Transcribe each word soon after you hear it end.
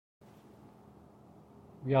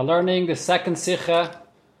We are learning the second Sicha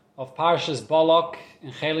of Parshas Balak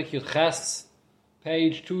in Chelik Yud Ches,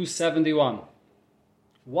 page 271.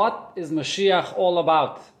 What is Moshiach all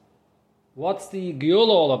about? What's the Geula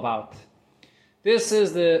all about? This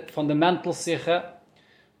is the fundamental Sicha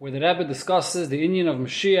where the Rebbe discusses the inyan of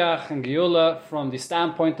Moshiach and Geula from the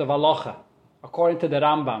standpoint of halacha, according to the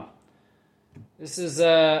Rambam. This is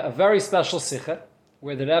a very special Sicha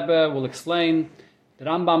where the Rebbe will explain the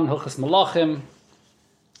Rambam in Hilchos Malachim,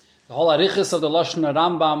 the whole arichis of the Lashon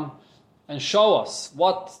Rambam, and show us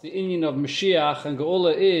what the inyan of Moshiach and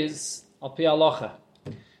Geula is al pi halacha.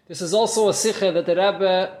 This is also a Sicha that the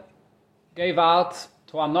Rebbe gave out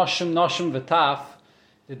to our Noshim V'taf.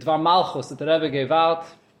 The Dvar Malchus that the Rebbe gave out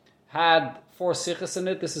had 4 Sichos in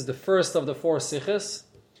it. This is the first of the 4 Sichos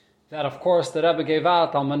that, of course, the Rebbe gave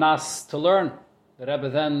out al manas to learn. The Rebbe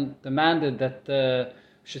then demanded that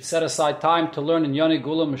should set aside time to learn in Yoni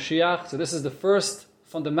Gula Moshiach. So this is the first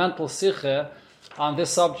fundamental Sicha on this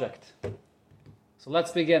subject. So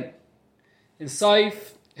let's begin. In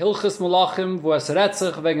Saif, Hilchos Malachim, wo es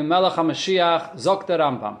retzich wegen Melech HaMashiach, sagt der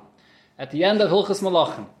Rambam. At the end of Hilchos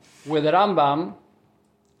Malachim, where the Rambam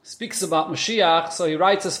speaks about Mashiach, so he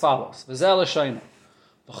writes as follows: V'zel Hashoyne,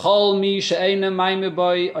 V'chol mi she'eine maime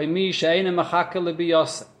boi, oy mi she'eine machake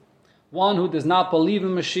lebiyase. One who does not believe in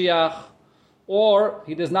Mashiach, or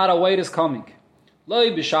he does not await his coming. Not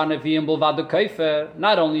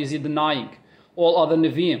only is he denying all other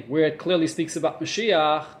Nevi'im, where it clearly speaks about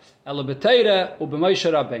Mashiach,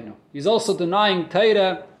 he's also denying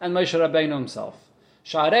Teira and Moshe Rabbeinu himself.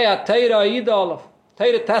 Teira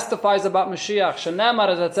testifies about Mashiach. Shenemar,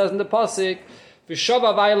 as it says in the Pasuk, the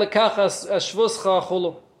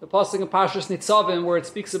Pasuk in Parshas Nitzavim, where it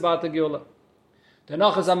speaks about the Geula. The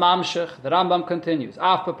Rambam continues.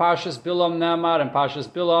 After Parshas Bilam Nemar and Parshas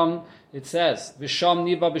Bilam, it says, V'sham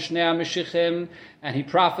niva b'shnei Mashiachim, and he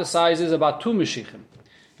prophesizes about 2 Mashiachim.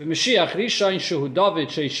 The Mashiach Rishon shehu David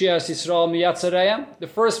sheishias Yisrael miyatzareim. The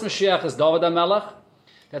first Mashiach is David HaMelech,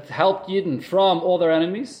 that helped Yidden from all their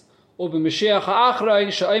enemies. U'b'Mashiach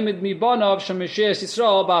ha'achrein she'omed mibanav she'mashiach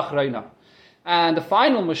Yisrael ba'achreina. And the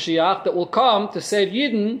final Mashiach that will come to save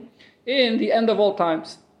Yidden in the end of all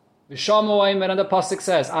times. V'shamu oimer, and the Pasuk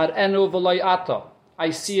says, Ar enu v'loi ato. I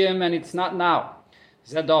see him and it's not now.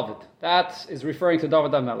 Zed David. That is referring to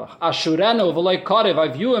David HaMelech. Ashurenu v'loi karev. I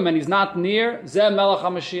view him and he's not near. Zed Melech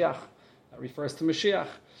HaMashiach. That refers to Mashiach.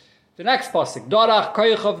 The next pasuk, Dorach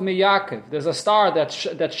koichav mi Yaakov. There's a star that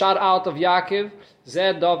shot out of Yaakov.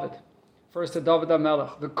 Zed David. First to David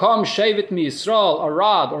HaMelech. V'kom shevet mi Yisrael, a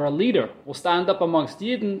rod or a leader will stand up amongst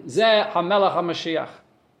Yidden. Zed HaMelech HaMashiach.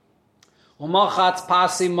 Umachatz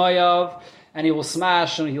pasi Moav, and he will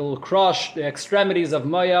smash and he will crush the extremities of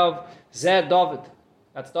Moav. Zed David.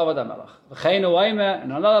 That's David HaMelech. V'cheinu oime,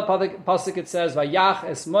 in another pasuk it says, Vayach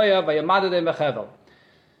es Moav, vayamadedem bechevel.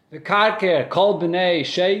 The karker kol b'nei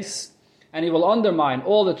Sheis, and he will undermine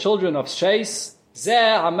all the children of Sheis. Zeh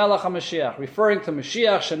HaMelech HaMashiach, referring to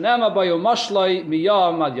Mashiach, Shenema bayu mashloi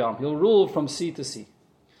miyam ad yam. He'll rule from sea to sea.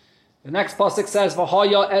 The next pasuk says,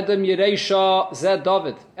 V'haya Edom Yereisha Zeh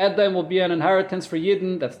David. Edom will be an inheritance for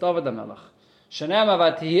Yidden. That's David HaMelech. Shenema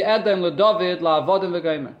v'tihi Edom leDavid la'avodim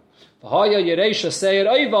v'geimer. V'haya Yereisha Seir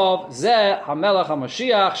Oivav Zeh HaMelech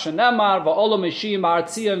HaMashiach Shenemar v'olo meshim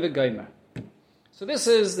ha'artziyim v'geimer. So this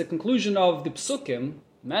is the conclusion of the Psukim,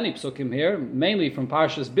 many Psukim here, mainly from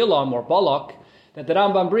Parshas Bilam or Balak, that the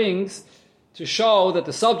Rambam brings to show that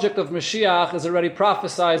the subject of Mashiach is already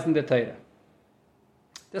prophesied in the Torah.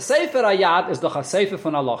 The Sefer Hayad is the Sefer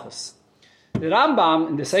von halachas. The Rambam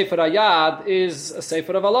in the Sefer Hayad is a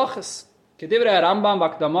Sefer of halachas. Kedivrei Rambam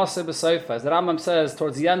v'akdamase b'Sefer, as the Rambam says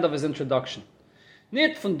towards the end of his introduction.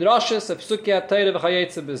 Nit von drashes of Psukia Torah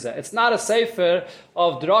v'chayetze b'zeh. It's not a Sefer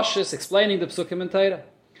of drashes explaining the Psukim in Torah.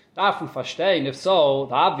 Darf man verstehen, if so,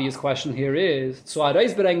 the obvious question here is, zu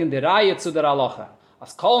herausbringen die Reihe zu der halacha.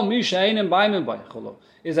 As kol mi she'einem baimen b'cholo,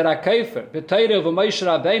 is it a kefer, b'Torah v'Moshe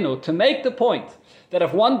Rabbeinu, to make the point that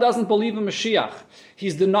if one doesn't believe in Mashiach,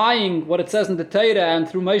 he's denying what it says in the Torah, and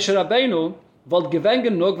through Moshe Rabbeinu, Vod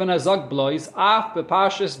gewengen nog wenn sagt blois af be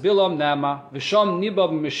Parshas Bilam Nema v'sham niba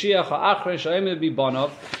b'Mashiach ha'achrein she'emed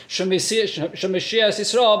b'banav she'Mashiach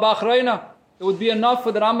Yisrael b'achreina. It would be enough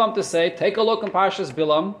for the Rambam to say, take a look in Parshas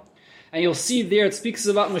Bilam, and you'll see there it speaks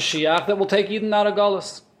about Mashiach that will take Yidden out of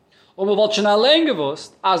Galus. Und wir wollten schon allein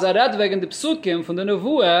gewusst, als redt wegen die Psukim von der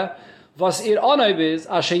Nevuah, was onoib is,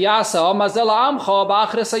 asher yasa amazela amcha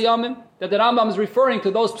ba'achres hayamim, that the Rambam is referring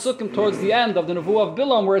to those psukim towards the end of the Nevuah of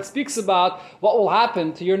Bilam, where it speaks about what will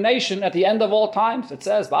happen to your nation at the end of all times. It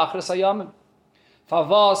says, ba'achres hayamim.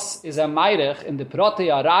 Favos is a meirech in the Protei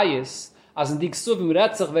Arayis, as in die Ksuvim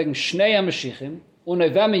redt sich wegen Shnei HaMashiachim, Why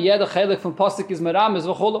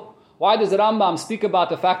does the Rambam speak about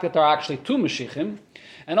the fact that there are actually two Mashiachim?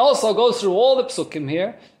 And also goes through all the psukim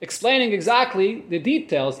here, explaining exactly the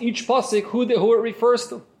details, each pasuk, who it refers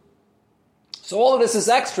to. So all of this is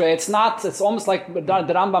extra. It's almost like the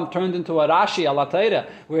Rambam turned into a Rashi, a Latera,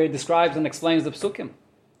 where he describes and explains the psukim.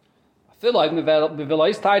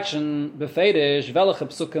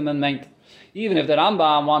 Even if the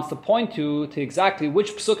Rambam wants to point you to exactly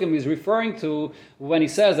which psukim he's referring to when he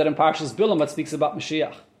says that in Parshas Bilam it speaks about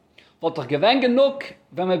Moshiach.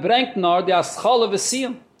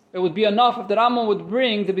 It would be enough if the Rambam would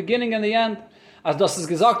bring the beginning and the end. As das ist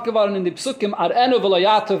gesagt geworden in die Psukim, Arenu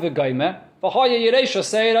v'layatu v'goyme, v'haya yeresha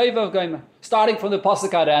seir oivav goyme. Starting from the pasuk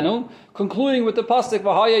Arenu, concluding with the pasuk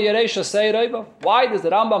v'haya yeresha seir oivav. Why does the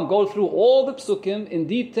Rambam go through all the Psukim in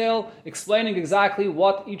detail, explaining exactly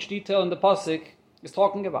what each detail in the pasuk is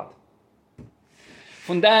talking about?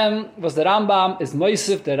 Von dem was the Rambam is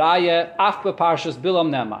moisif the Raya af Parshas Bilam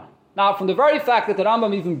Nema. Now, from the very fact that the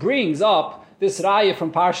Rambam even brings up this Raya from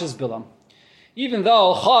Parshas Bilam, even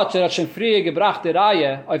though Chot hat schon früher gebracht die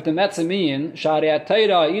Reihe auf dem Metzemin, Shariat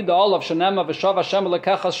Teira Ida Olav Shanema V'Shav Hashem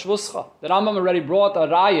Lekechas Shvuscha. The Rambam already brought a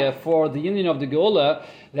Reihe for the union of the Geula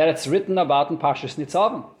that it's written about in Parshas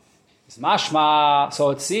Nitzavim. It's mashma,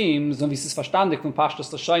 so it seems, und wie es ist verstandig von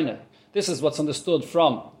Parshas Lashoine. This is what's understood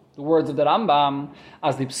from the words of the Rambam,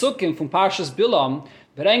 as the Psukim from Parshas Bilam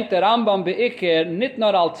bringt der Rambam beikir nicht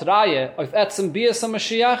nur als Reihe auf Etzem Bias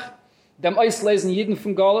HaMashiach, dem Auslesen Yidden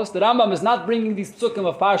from Golos. The Rambam is not bringing these psukim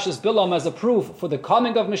of Parshas Bilam as a proof for the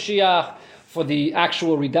coming of Moshiach, for the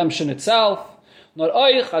actual redemption itself. Nor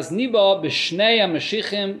oich as niba b'shnei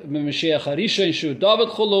ha-Mashiachim b'Mashiach ha-Rishon shu David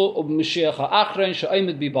chulu u'b'Mashiach ha-Achron shu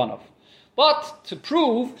oimed b'Banov. But to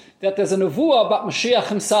prove that there's a nevuah about Mashiach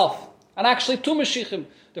himself, and actually two Mashiachim,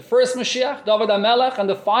 the first Mashiach, David HaMelech, and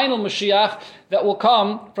the final Mashiach that will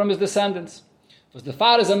come from his descendants. Was the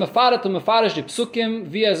Fathers are mefaret to mefarish the psukim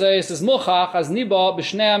via zeis is mochach as niba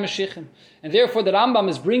b'shnei ha-Mashiachim. And therefore the Rambam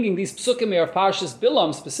is bringing these psukim here of Parshas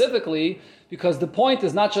Bilam specifically because the point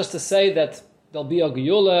is not just to say that there'll be a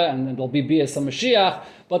Geula and there'll be Bias HaMashiach,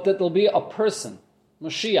 but that there'll be a person,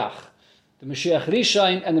 Moshiach, the Mashiach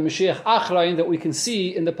Rishon and the Mashiach Achron that we can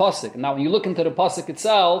see in the pasuk. Now when you look into the pasuk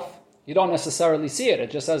itself, you don't necessarily see it. It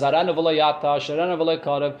just says, Arenu v'layata, Sharenu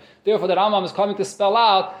v'laykarev. Therefore, the Rambam is coming to spell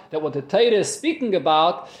out that what the Torah is speaking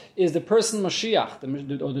about is the person Moshiach,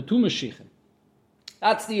 or the two Mashiachim.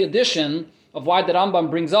 That's the addition of why the Rambam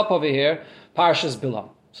brings up over here, Parshas Bilam.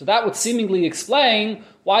 So that would seemingly explain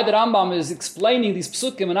why the Rambam is explaining these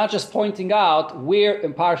psukim and not just pointing out where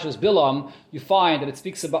in Parshas Bilam you find that it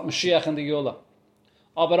speaks about Moshiach and the Geula.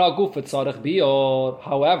 However,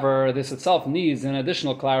 this itself needs an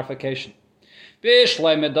additional clarification. So yes,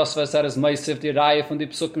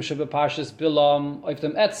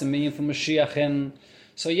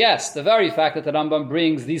 the very fact that the Rambam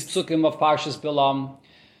brings these psukim of Parshas Bilam,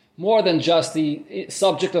 more than just the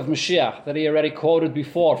subject of Moshiach that he already quoted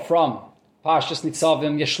before from Parshas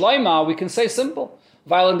Nitzavim Yeshloima, we can say simple.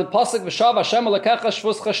 While in the pasuk V'shav Hashem Lekechas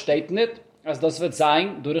Shvuscha steht nicht, as das wird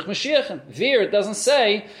sein durch Mashiach. There it doesn't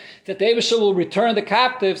say that the Eibusher will return the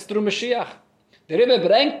captives through Mashiach. The Rebbe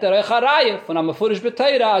bringt der Reihe von am Mefurish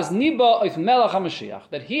B'Teira as Niba of Melech HaMashiach.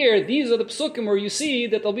 That here, these are the psukim where you see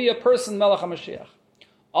that there'll be a person Melech HaMashiach.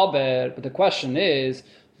 But the question is,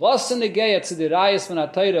 was in the Geya to the Rayas von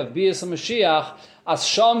HaTeira of Bias HaMashiach as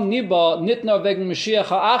Sham Niba nicht nur wegen Mashiach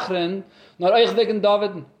HaAchron, nor euch wegen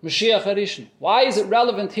David, Mashiach HaRishon. Why is it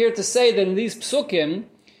relevant here to say that in these psukim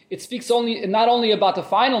it speaks not only about the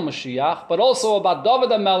final Mashiach, but also about David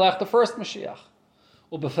HaMelech, the first Mashiach.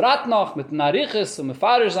 Und befragt noch mit Nariches und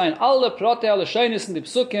Mefarish sein alle Prote, alle Schönes in die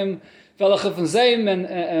Psukim, welche von sie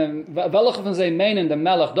meinen der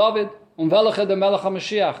Melech David und welche der Melech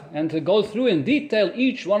HaMashiach. And to go through in detail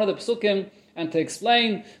each one of the Psukim and to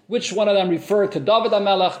explain which one of them referred to David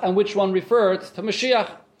HaMelech and which one referred to Mashiach.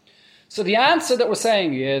 So the answer that we're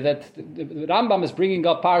saying here, that the Rambam is bringing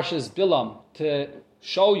up Parshas Bilam to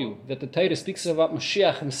show you that the Torah speaks about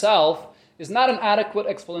Moshiach himself, is not an adequate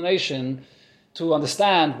explanation to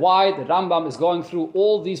understand why the Rambam is going through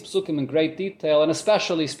all these psukim in great detail, and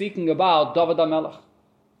especially speaking about David HaMelech.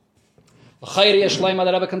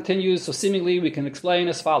 The Rebbe continues, so seemingly we can explain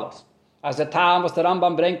as follows. As the time was the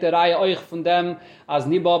Rambam bringt der Reihe euch von dem as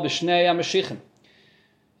Niba b'shnei ha-Mashiachim.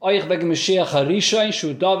 Euch wegen Mashiach ha-Rishon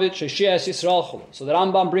shu David she'shias Yisrael chulu. So the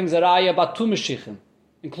Rambam brings a Reihe about two Mashiachim,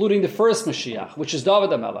 including the first Mashiach, which is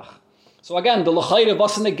David HaMelech. So again, the Lechayre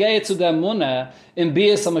was in the Gehe zu der Munne in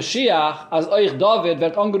Bias HaMashiach, as euch David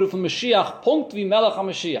wird angerufen Mashiach, Punkt wie Melech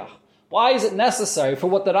HaMashiach. Why is it necessary for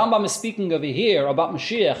what the Rambam is speaking over here about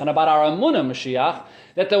Moshiach and about our Emunah Moshiach,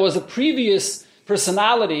 that there was a previous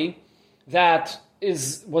personality that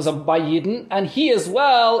was by Yidden, and he as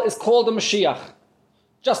well is called a Moshiach,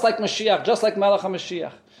 just like Moshiach, just like Melech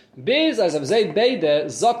HaMashiach. Biz as of Zay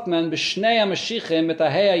Beide sagt man b'shnei HaMashiachim mit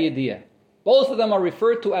Ahei HaYediyah. Both of them are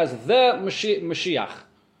referred to as the Moshiach.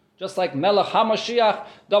 Just like Melech HaMashiach,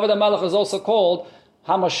 David HaMelech is also called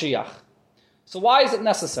HaMashiach. So why is it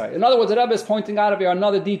necessary? In other words, the Rebbe is pointing out here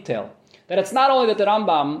another detail, that it's not only that the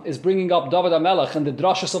Rambam is bringing up David HaMelech and the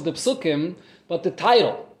drashas of the Psukim, but the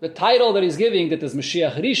title that he's giving, that is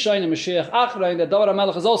Mashiach Rishon and Mashiach Achrein, that David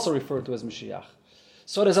HaMelech is also referred to as Mashiach.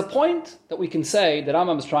 So there's a point that we can say that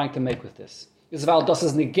Rambam is trying to make with this. This is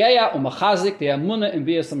Nigeya u'machazik the Emunah in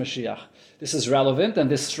Bias Mashiach. This is relevant and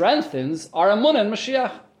this strengthens our Emunah in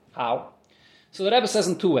Mashiach. How? So the Rebbe says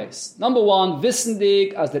in two ways. Number one,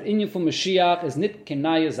 wissendig as der Inyan from Mashiach is nit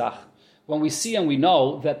kenaya zach. When we see and we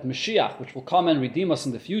know that Mashiach, which will come and redeem us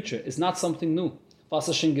in the future, is not something new. Was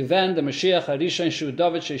es schon gewend, der Mashiach Harishon Shu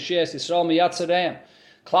David Sheishias Yisrael Miyatzareim.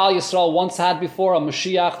 Klal Yisrael once had before a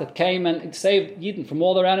Mashiach that came and saved Yidden from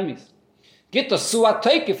all their enemies. Git us suat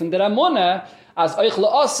teikif in der Emunah as euch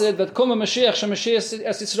le'asid that come a Mashiach Shemashiach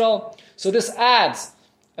es Yisrael. So this adds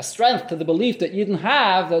a strength to the belief that Yidden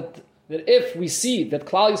have that if we see that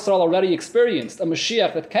Klal Yisrael already experienced a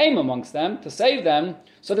Mashiach that came amongst them to save them,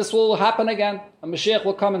 so this will happen again. A Mashiach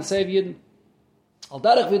will come and save Yidden.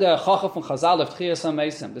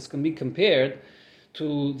 This can be compared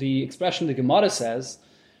to the expression the Gemara says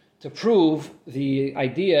to prove the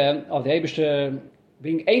idea of the Eibishter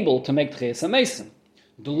being able to make Tchias HaMesim.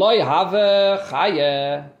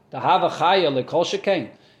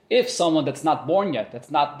 If someone that's not born yet,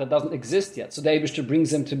 that doesn't exist yet, so the Eibishter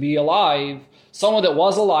brings him to be alive, someone that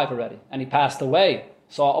was alive already, and he passed away.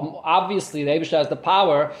 So obviously the Eibishter has the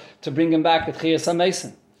power to bring him back at Tchias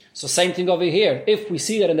HaMesim. So same thing over here. If we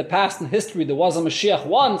see that in the past in history there was a Mashiach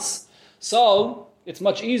once, so it's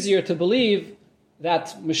much easier to believe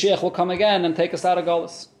that Mashiach will come again and take us out of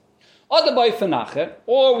Golus.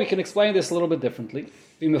 Or we can explain this a little bit differently.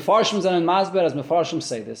 Wie Mefarshim sind in Masber, as Mefarshim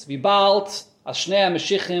say this. Wie bald, as Shnei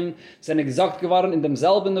Mashiachim sind gesagt geworden in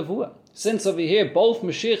demselben Nevuah. Since over here both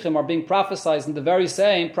Mashiachim are being prophesied in the very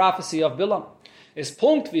same prophecy of Bilam. Es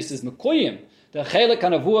Punkt, wie es ist Mekuyim, der Chelek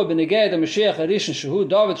HaNevuah b'negei der Mashiach HaRishon shehu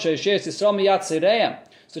David sheishes Yisrael miyat Zireim.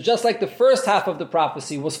 So just like the first half of the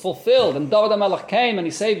prophecy was fulfilled and David HaMelech came and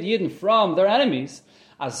he saved Yidden from their enemies,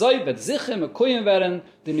 azoi bet zichim mekuyim werden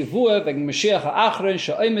the Nevuah wegen Mashiach HaAchrein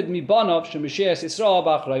she'omed mibanov she'Mashiach Yisrael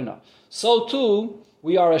ba'achreina. So too,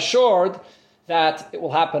 we are assured that it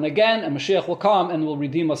will happen again and Mashiach will come and will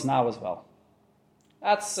redeem us now as well.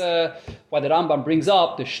 That's why the Rambam brings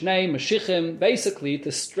up the Shnei Mashiachim, basically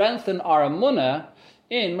to strengthen our Emunah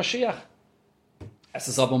in Mashiach. Es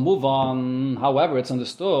ist aber move on, however, it's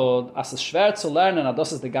understood, as es schwer zu lernen, and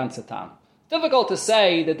das ist the ganze Tam. Difficult to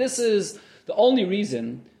say that this is the only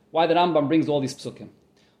reason why the Rambam brings all these psukim.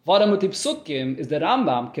 Warum mit die Psukim ist der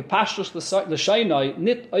Rambam kepashtus l'shainoi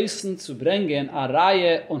nit eisen zu bringen a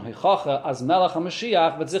Reihe und Heichache as Melech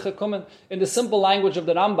HaMashiach wird sicher kommen. In the simple language of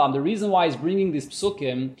the Rambam, the reason why he's bringing these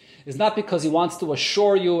psukim is not because he wants to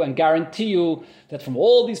assure you and guarantee you that from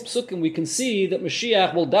all these psukim we can see that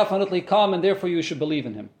Mashiach will definitely come and therefore you should believe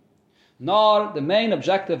in him. Nor the main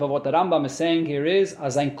objective of what the Rambam is saying here is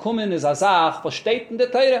as ein Kummen is azach was steht in der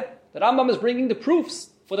Teire. The Rambam is bringing the proofs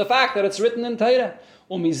for the fact that it's written in Teire.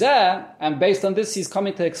 And based on this, he's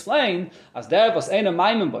coming to explain as there was eine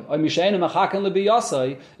maimen boy, or mishene machaken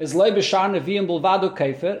lebiyasai is lebeshar neviim bulvado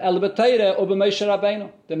kefer elbeteire obe Moshe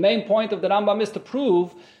Rabbeinu. The main point of the Rambam is to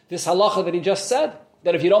prove this halacha that he just said,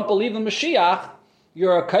 that if you don't believe in Mashiach,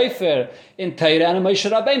 you're a kefer in Teire and a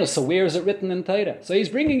Moshe Rabbeinu. So where is it written in Teire? So he's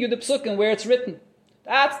bringing you the psukim where it's written.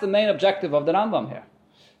 That's the main objective of the Rambam here.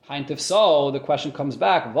 If so, the question comes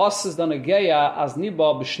back: Was is dan a geya as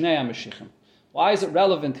niba b'shnei Mashiachim? Why is it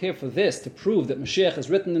relevant here for this, to prove that Mashiach is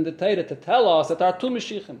written in the Torah, to tell us that there are two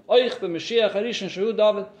Mashiachim, Oich b'Mashiach Harishon shehu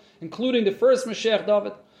David, including the first Mashiach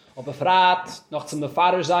David, or befrat, noch zum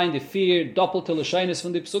Mefader sein, the fear, doppelte l'sheinis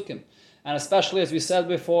von the Psukim. And especially, as we said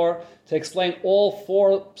before, to explain all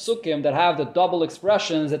four Psukim that have the double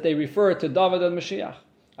expressions that they refer to David and Mashiach.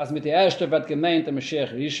 As mit der erste wird gemeint der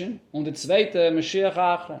Mashiach Rishon, und der zweite Mashiach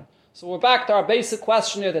Achrein. So we're back to our basic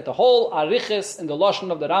question here that the whole arichis in the lashon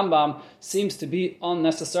of the Rambam seems to be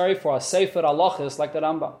unnecessary for a sefer halachis like the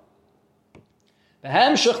Rambam.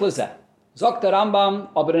 Behemshich lezeh, sagt der Rambam,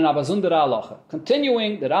 aber in a besondere halacha.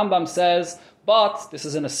 Continuing, the Rambam says, but this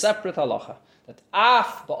is in a separate halacha. that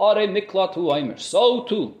af ba'arei miklat hu oimer. So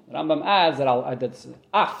too, Rambam adds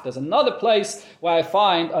that there's another place where I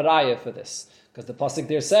find a raya for this. Because the pasuk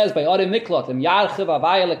there says, ba'arei miklat, im yarchiv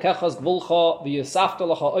avaya lekechas gvulcha v'yisafta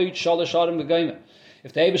lecha oit shalosh arim v'goyme.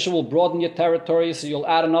 If the Eibusha will broaden your territory, so you'll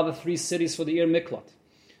add another 3 cities for the Ir Miklat.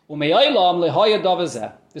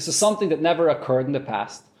 This is something that never occurred in the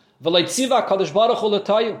past. And the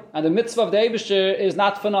mitzvah of the Eibusha is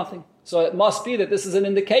not for nothing. So it must be that this is an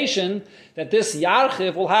indication that this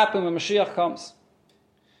Yarchiv will happen when Moshiach comes.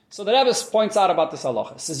 So the Rebbe points out about this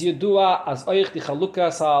halacha. It says, Yedua as oich di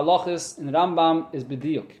chalukas halachis in Rambam is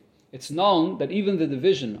b'diuk. It's known that even the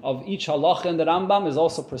division of each halacha in the Rambam is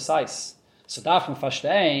also precise. So davon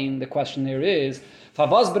verstehen, the question here is,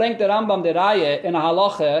 was bringt der Rambam der Reihe in a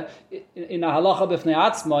halacha b'fnei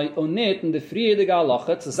atzmai und nicht in der friedige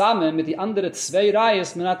halacha zusammen mit die andere 2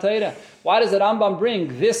 Reihes min ha-Torah? Why does the Rambam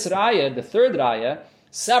bring this Reihe, the 3rd Reihe,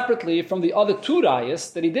 separately from the other 2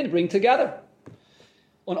 Reihes that he did bring together?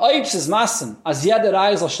 Und oibs is massen, as jede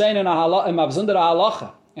Reihe soll stehen in a besondere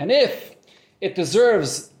halacha. And if it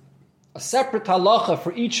deserves a separate halacha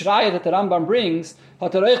for each raya that the Rambam brings,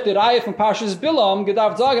 hat euch die Reihe von Parshas Bilam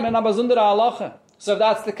gedarf sagen in a besondere halacha. So if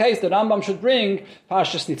that's the case, the Rambam should bring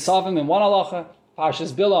Parshas Nitzavim in one halacha,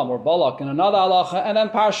 Parshas Bilam or Balak in another halacha, and then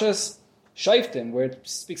Parshas Shoftim, where it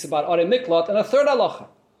speaks about Arei Miklat, in a 3rd halacha.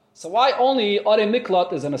 So why only Arei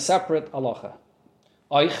Miklat is in a separate halacha?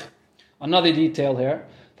 Oich, another detail here.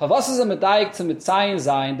 Pavas is a medayik to mitzayin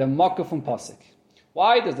zayin, the makkah from Pasik.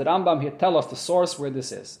 Why does the Rambam here tell us the source where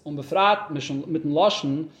this is? Befrat mit dem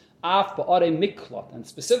Loshen af ba'arei miklat. And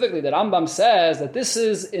specifically, the Rambam says that this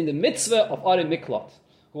is in the mitzvah of arei miklat.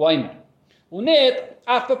 Huaymer. Unit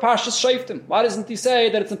af b'parshas Shoftim. Why doesn't he say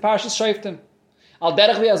that it's in Parshas Shoftim? Al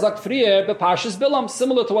derech vi azak frier b'parshas Bilam.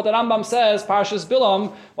 Similar to what the Rambam says, Parshas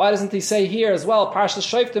Bilam. Why doesn't he say here as well, Parshas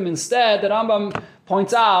Shoftim? Instead, the Rambam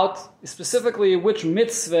points out specifically which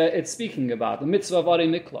mitzvah it's speaking about, the mitzvah of arei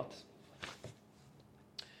miklat.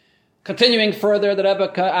 Continuing further, the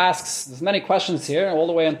Rebbe asks, there's many questions here, all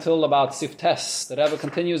the way until about Siftes. The Rebbe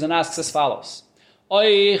continues and asks as follows.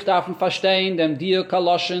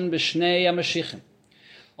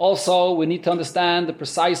 Also, we need to understand the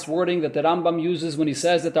precise wording that the Rambam uses when he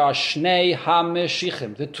says that there are Shnei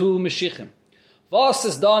ha-Meshichim, the 2 Meshichim. Was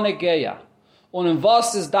ist da negeya? Und in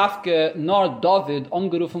was ist dafke nor David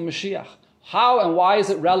angerufen Moshiach? How and why is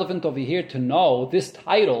it relevant over here to know this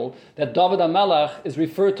title that David HaMelech is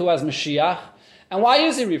referred to as Mashiach? And why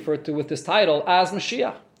is he referred to with this title as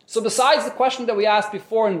Mashiach? So besides the question that we asked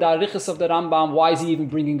before in the Arichas of the Rambam, why is he even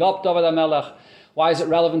bringing up David HaMelech? Why is it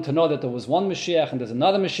relevant to know that there was one Mashiach and there's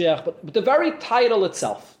another Mashiach? But the very title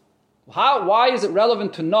itself, why is it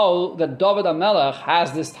relevant to know that David HaMelech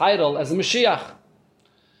has this title as a Mashiach?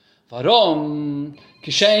 Warum?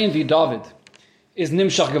 Kishein wie David. Is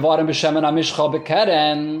nimshach geworden b'shemen ha-mishcha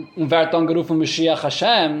bekeren und wird dann gerufen Mashiach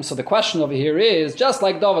Hashem. So the question over here is, just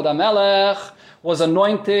like David HaMelech was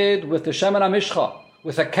anointed with the shemen ha-mishcha,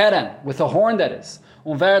 with a keren, with a horn that is,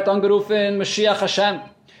 und wird dann gerufen Mashiach Hashem,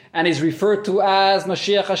 and is referred to as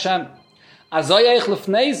Mashiach Hashem. Azoyech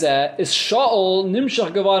lefneze is Shaul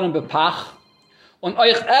nimshach geworden bepach, und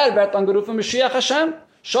euch wird dann gerufen Mashiach Hashem.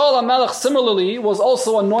 Shaul HaMelech similarly was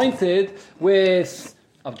also anointed with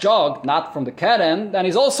of jog, not from the Keren, then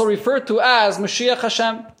he's also referred to as Moshiach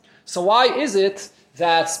Hashem. So why is it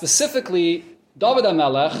that specifically David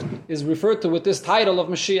HaMelech is referred to with this title of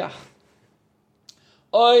Mashiach?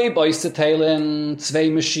 Oy boistetelin zwei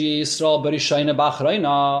Mashiach Yisrael berishaina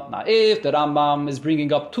b'achreina. Now if the Rambam is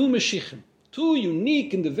bringing up 2 Mashiachim, 2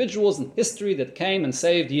 unique individuals in history that came and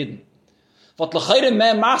saved Yidden, what lechayre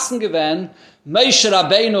mehr Massen gewen, Moshe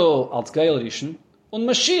Rabbeinu als Geil Rishon und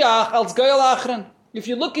Mashiach als Geil Achren. If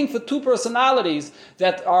you're looking for 2 personalities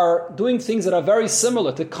that are doing things that are very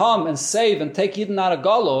similar to come and save and take Yidden out of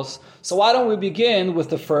Galos, so why don't we begin with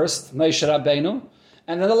the first, Moshe Rabbeinu,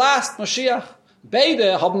 and then the last, Mashiach.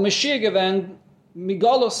 Beide haben Mashiach gewen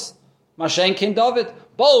Migalos. Mashen King David.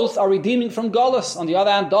 Both are redeeming from Galos. On the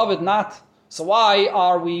other hand, David not. So why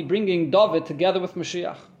are we bringing David together with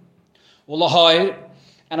Mashiach?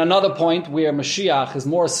 And another point where Mashiach is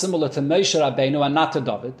more similar to Moshe Rabbeinu and not to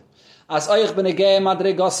David. As euch benegeh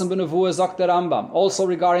madregasim b'nevuah sagt der Rambam. Also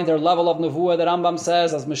regarding their level of nevuah, the Rambam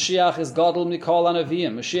says, as Mashiach is gadol mikol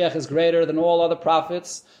hanavim. Mashiach is greater than all other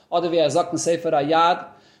prophets. Oder wie sagt in Sefer Hayad,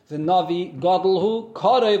 v'navi gadolhu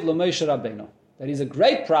karev l'Moshe Rabbeinu. That he's a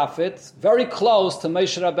great prophet, very close to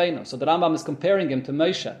Moshe Rabbeinu. So the Rambam is comparing him to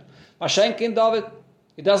Moshe. Mashenkin David,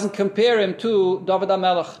 he doesn't compare him to David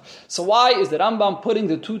HaMelech. So why is the Rambam putting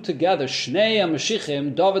the 2 together? Shnei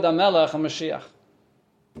HaMashichim, David HaMelech and Mashiach.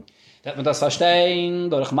 That man das verstehen,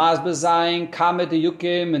 durch Masbe sein, Kame de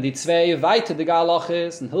Yukim, und die zwei weiter die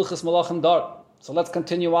Halachas, und Hilchas Malachim dort. So let's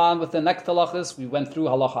continue on with the next halachas. We went through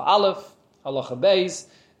halacha Aleph, halacha Beis,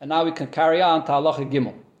 and now we can carry on to halacha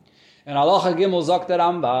Gimel. And halacha Gimel sagt der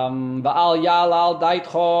Rambam, Ba'al yal al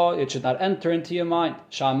daitcho, it should not enter into your mind.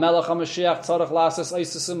 Shah melech ha-Moshiach tzarech lasses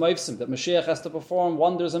oisus u'moifsim, that Moshiach has to perform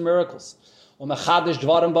wonders and miracles. U'mechadish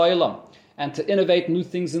dvarim ba'ilam, and to innovate new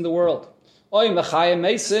things in the world. Oy mechayim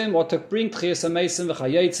meisim, or to bring tchias ha-meisim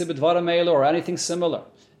v'chayetzi b'dvarim eila, or anything similar.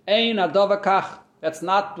 Ein adava kach, that's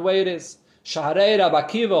not the way it is. Shaharei Rabbi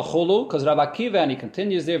Akiva chulu, because Rabbi Akiva, and he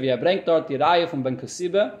continues there, v'ya bringt dort die Raya from Ben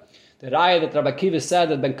Kusiba, the Raya that Rabbi Akiva said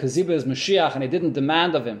that Ben Kusiba is Moshiach, and he didn't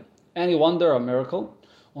demand of him any wonder or miracle.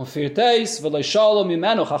 They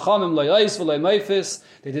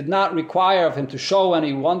did not require of him to show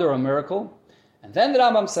any wonder or miracle. And then the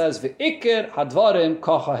Rambam says, V'ikir hadvarim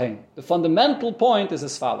kochahen. The fundamental point is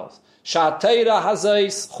as follows. Sha'teira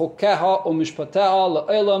hazais chukeha u'mishpateha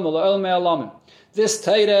le'elam u'le'elam me'alamim. This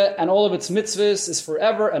Torah and all of its mitzvahs is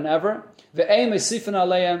forever and ever. Ve'ein me'sifin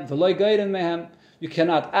aleim v'loy geirin mehem. You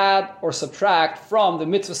cannot add or subtract from the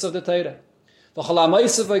mitzvahs of the Torah.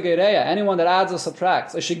 Anyone that adds or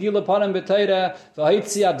subtracts, or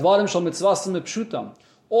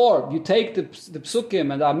you take the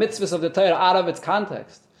psukim and the mitzvahs of the Torah out of its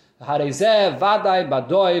context,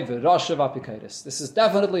 this is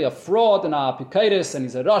definitely a fraud and a apikaitis, and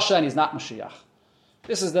he's a rasha and he's not Moshiach.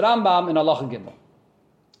 This is the Rambam in halacha Gimel.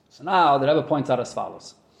 So now the Rebbe points out as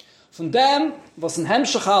follows. From them, was in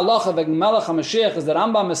Hemshech halacha wegen Melech HaMashiach is the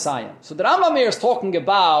Rambam Messiah. So the Rambam here is talking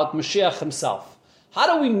about Mashiach himself.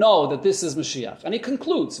 How do we know that this is Mashiach? And he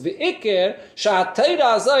concludes, V'ikir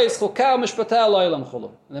sha'atayra azayis chukah mishpateh lo'elam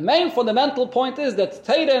chulu. And the main fundamental point is that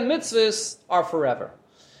Torah and mitzvahs are forever.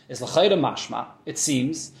 Is l'chayra mashma, it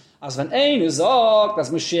seems, as when ein sagt,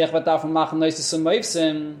 as Mashiach wird davon machen, neuses und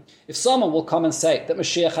meivsim, if someone will come and say that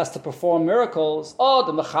Mashiach has to perform miracles, or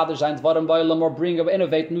the mechadish ein dvarim ba'olam, or bring or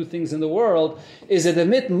innovate new things in the world, is it a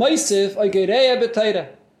mit meisiv or gereya b'teira?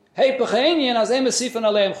 Hey, pechenian as emesifan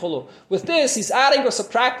aleim chulu. With this, he's adding or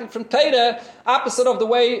subtracting from Torah, opposite of the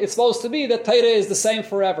way it's supposed to be, that Torah is the same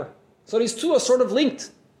forever. So these two are sort of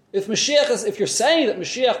linked. If you're saying that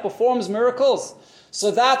Mashiach performs miracles, so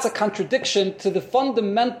that's a contradiction to the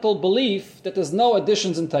fundamental belief that there's no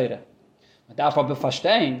additions in Torah. So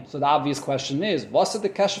the obvious question is, what's the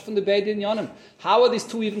kasha from the Beis Din Yonim? How are these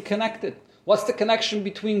two even connected? What's the connection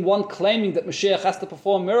between one claiming that Mashiach has to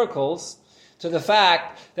perform miracles to the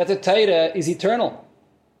fact that the Torah is eternal?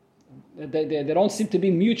 They don't seem to be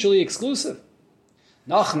mutually exclusive.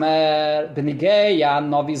 Nachmer, benigei ya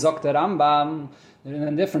novi zok der Rambam. They're in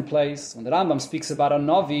a different place. When the Rambam speaks about a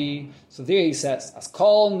Navi, so there he says, as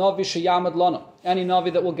kol Navi sheyamad lana. Any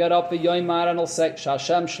Navi that will get up v'yoymar and will say,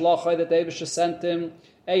 Shashem shlachai, that David sent him,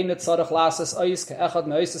 ein tzarech lasses ois ke'echad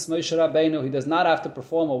me'oises Moshe Rabbeinu. He does not have to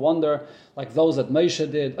perform a wonder like those that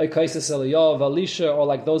Moshe did, oikaises Eliyahu of Elisha, or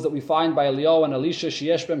like those that we find by Eliyahu and Elisha,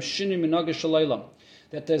 sheyesh b'em shinim minhagah shalaylam.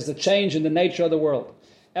 That there's a change in the nature of the world.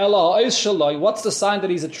 Ela ha'ois shalai, what's the sign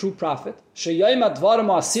that he's a true prophet? Sheyoymad dvarim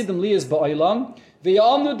ha'asidim liyas ba'olam.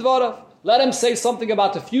 Let him say something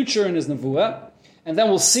about the future in his nevuah, and then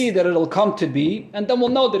we'll see that it'll come to be, and then we'll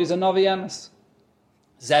know that he's a Navi Emes.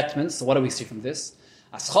 Zetman, so what do we see from this?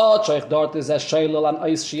 There, the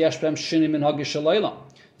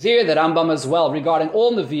Rambam as well, regarding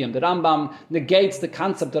all Nevi'im, the Rambam negates the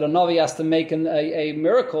concept that a Navi has to make a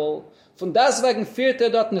miracle. Von deswegen führt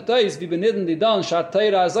dort nicht aus, wie beniden die dann,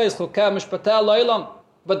 Shatayra Azayis Chokeh Mishpatel Lo'ilam.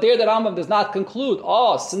 But there the Rambam does not conclude,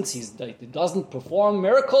 since he doesn't perform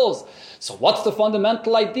miracles, so what's the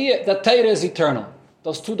fundamental idea? That Torah is eternal.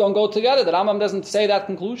 Those two don't go together. The Rambam doesn't say that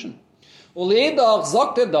conclusion. On the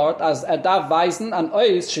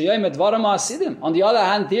other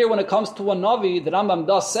hand, there when it comes to a Navi, the Rambam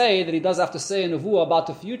does say that he does have to say a nevuah about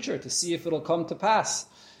the future to see if it'll come to pass.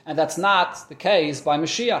 And that's not the case by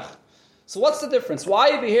Moshiach. So what's the difference?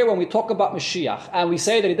 Why over here when we talk about Moshiach and we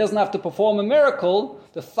say that he doesn't have to perform a miracle,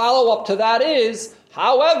 the follow-up to that is,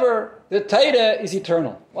 however, the Torah is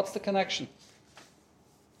eternal. What's the connection?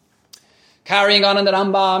 Carrying on in the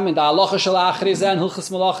Rambam, in the halacha shel achrizeh and hilchas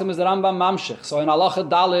malachim is the Rambam mamshich. So in halacha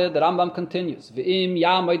daled, the Rambam continues. V'im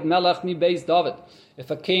yamoid melech mi beis David. If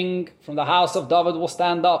a king from the house of David will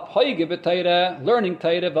stand up, hoige b'Torah, learning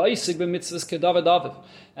Torah, v'oisig b'mitzvahs ke David David,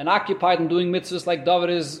 and occupied in doing mitzvahs like David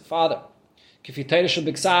his father. Kifi Torah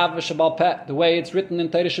shebiksav v'shabal peh, the way it's written in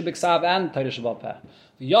Torah shebiksav and Torah shabal peh.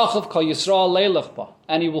 V'yachav kol Yisrael leilach ba,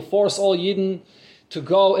 and he will force all Yidden to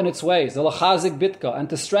go in its ways, the lachazik bitka, and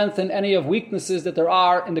to strengthen any of weaknesses that there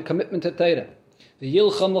are in the commitment to Torah.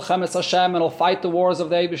 V'yilcham l'chemes Hashem, and he'll fight the wars of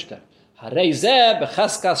the Eibishter. Harei zeh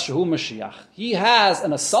b'cheskas shehu Moshiach. He has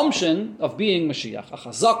an assumption of being Moshiach, a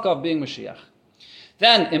chazaka of being Moshiach.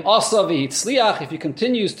 Then, im asa v'hitzliach, if he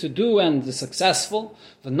continues to do and is successful,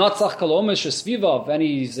 v'notzach kol omesh esvivav, and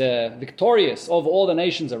he's victorious over all the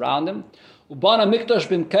nations around him, ubana mikdash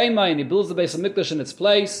b'mkeima, and he builds the base of mikdash in its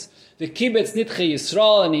place, v'kibetz nitchi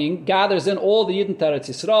Yisrael, and he gathers in all the Yidden teretz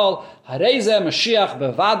Yisrael, hareze Mashiach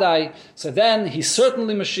bevadai, so then he's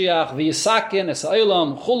certainly Mashiach, v'yisakin es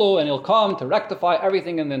ha'olam chulu, and he'll come to rectify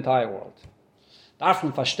everything in the entire world. Darf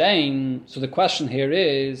man verstehen, so the question here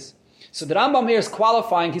is, so the Rambam here is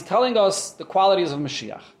qualifying, he's telling us the qualities of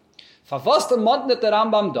Mashiach. Was der Mond der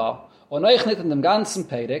Rambam da, und euch nicht in dem ganzen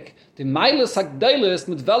Perek, die Meiles Hagdeiles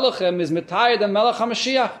mit welchem is mitayr der Melech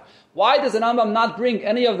HaMashiach. Why does the Rambam not bring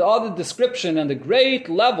any of the other description and the great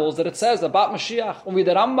levels that it says about Mashiach? Und wie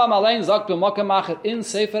der Rambam allein sagt, in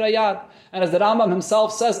Sefer HaYad. And as the Rambam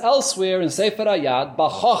himself says elsewhere in Sefer HaYad,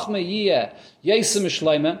 B'chochme yiyeh yesem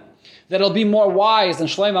shleime, that it'll be more wise than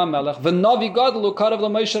Shlomo HaMelech. V'navi gadlu karav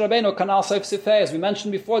l'Moshe Rabbeinu kanal seif sifei. As we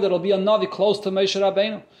mentioned before, that it'll be a navi close to Moshe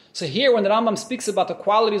Rabbeinu. So here, when the Rambam speaks about the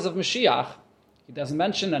qualities of Mashiach, he doesn't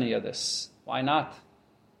mention any of this. Why not?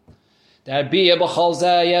 So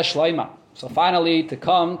finally, to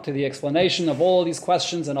come to the explanation of all these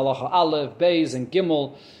questions in halacha Aleph, Beis, and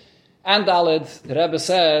Gimel, and Daled, the Rebbe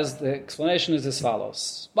says the explanation is as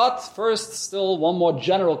follows. But first, still one more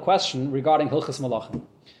general question regarding Hilchos Malachim.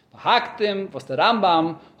 Haktim, was der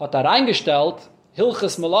Rambam hat reingestellt,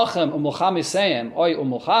 Hilchos Malachim Mulchamisayim, oi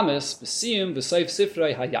Mulchamis, B'siyum, V'soif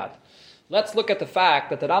Sifrei Hayad. Let's look at the fact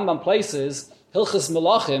that the Rambam places Hilchos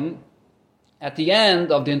Malachim at the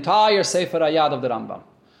end of the entire Sefer Hayad of the Rambam.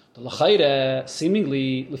 The L'chaire,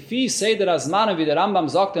 seemingly, Lefi Seder Azmanim, wie der Rambam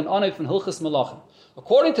sagt in Onef von Hilchos Malachim.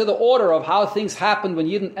 According to the order of how things happened when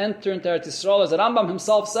Yidden enter into Eretz Yisrael, as the Rambam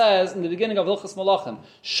himself says in the beginning of Hilchos Malachim,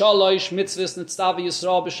 Shalosh mitzvahs nitztav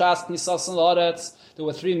Yisrael b'shas knisas l'aretz. There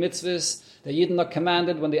were 3 mitzvahs that Yidden are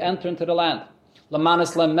commanded when they enter into the land.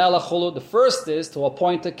 Lamanis lemelech chulu. The first is to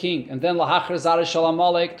appoint a king, and then lahachar zarish shel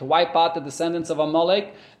Amalek, to wipe out the descendants of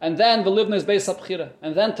Amalek, and then v'livnes beis habchira,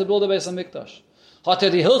 and then to build a beis hamikdash. Hat die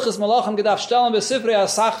Hilchos Malachim gedacht stellen b'sifrei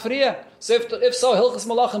asach frie? So if so, Hilchos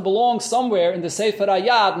Malachim belongs somewhere in the Sefer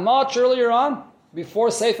Hayad much earlier on,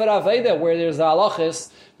 before Sefer Aveda, where there's the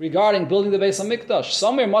halachas regarding building the Beis HaMikdash.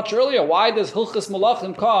 Somewhere much earlier. Why does Hilchos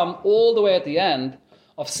Malachim come all the way at the end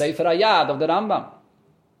of Sefer Hayad, of the Rambam?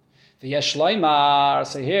 V'yesh loymar,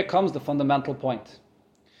 so here comes the fundamental point.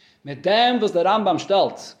 Mit dem, was the Rambam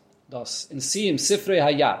stellt, das in Siyum Sifrei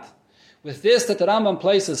Hayad, with this that the Rambam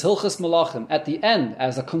places Hilchos Malachim at the end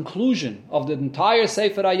as a conclusion of the entire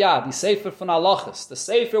Sefer Hayad, the Sefer von halachas, the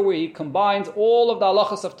Sefer where he combines all of the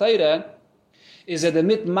halachas of Torah, is a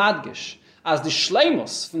demit madgish, as the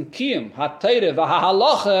Shleimus von Kiyum ha-Torah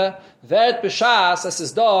v'ha-halacha v'et b'shas es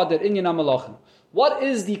is da der inyan ha-malachim. What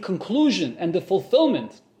is the conclusion and the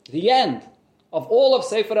fulfillment, the end of all of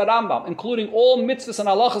Sefer Rambam, including all mitzvahs and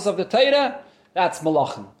halachas of the Torah? That's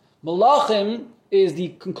Malachim. Malachim is the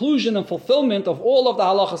conclusion and fulfillment of all of the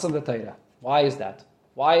halachas of the Torah. Why is that?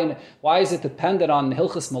 Why is it dependent on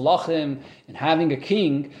Hilchos Malachim and having a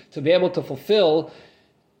king to be able to fulfill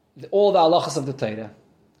all the halachas of the Torah?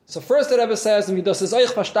 So first the Rebbe says, this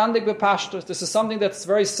is something that's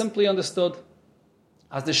very simply understood.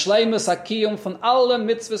 As the Shleimus HaKiyum von alle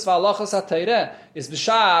mitzvahs v'halachas ha-Torah is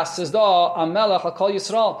b'shas is da amelech HaKol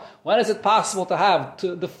Yisrael. When is it possible to have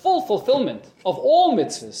the full fulfillment of all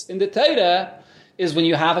mitzvahs in the Torah? Is when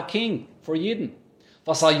you have a king for Yidden.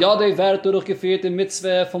 Through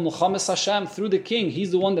the king,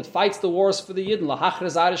 he's the one that fights the wars for the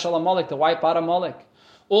Yidden. To wipe out Amalek.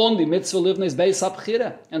 Und die mitzvah livnes beis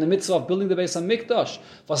habchira, and the mitzvah of building the beis hamikdash.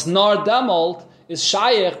 Was nar damalt is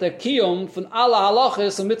shayach der kiyum von alle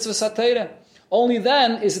halachas and mitzvahs ha-Torah. Only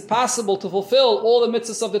then is it possible to fulfill all the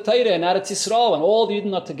mitzvahs of the Torah in Eretz Yisrael, and all the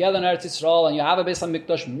Yidden are together in Eretz Yisrael, and you have a Beis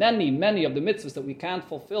HaMikdash. Many of the mitzvahs that we can't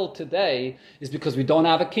fulfill today is because we don't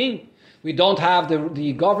have a king. We don't have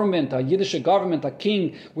the government, a Yiddish government, a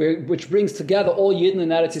king, which brings together all Yidden in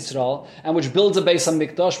Eretz Yisrael, and which builds a Beis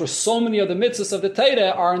HaMikdash, where so many of the mitzvahs of the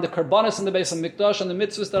Torah are in the karbanis in the Beis HaMikdash, and the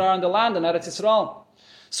mitzvahs that are in the land in Eretz Yisrael.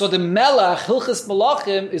 So the Melech, Hilchos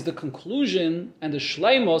Malachim, is the conclusion and the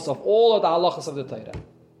shleimos of all of the halachas of the Torah.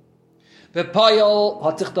 V'payol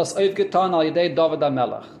hat sich das aufgetan al yedei David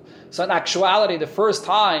HaMelech. So in actuality, the first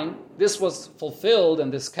time this was fulfilled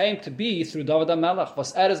and this came to be through David HaMelech,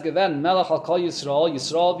 was gewen Melech al Kol Yisrael,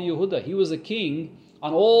 Yisrael v'Yehuda. He was a king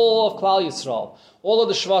on all of Klal Yisrael, all of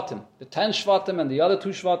the Shvatim, the 10 Shvatim and the other 2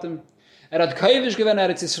 Shvatim. Had Kovish given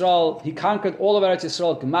Eretz Yisrael, he conquered all of Eretz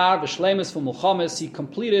Yisrael, Gemar, V'shleimus, V'mulchamis, he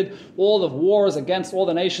completed all the wars against all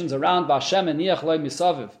the nations around, V'Hashem and Niach Loi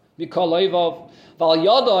Misaviv, Mikol Oivav, Val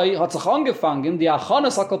Yadoi hat sich angefangen, die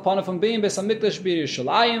Achanas HaKalpana von Bein Beis HaMikdash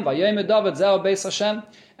B'Yerushalayim, V'Yom David Zeh Beis Hashem,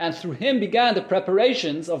 and through him began the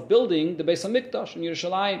preparations of building the Beis HaMikdash in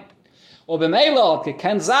Yerushalayim. Obemela hat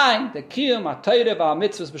gekent sein, der Kiyum HaTeire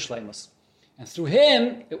VaMitzvahs B'Shleimus. And through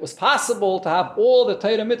him, it was possible to have all the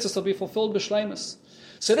Torah mitzvahs to be fulfilled b'shleimus.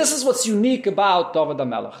 So this is what's unique about David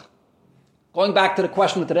HaMelech. Going back to the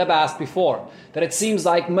question that the Rebbe asked before, that it seems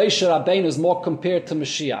like Moshe Rabbeinu is more compared to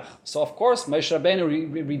Moshiach. So of course, Moshe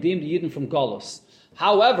Rabbeinu redeemed Yidden from Golus.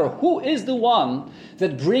 However, who is the one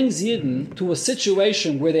that brings Yidden to a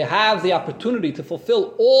situation where they have the opportunity to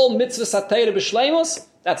fulfill all mitzvahs HaTorah b'shleimus?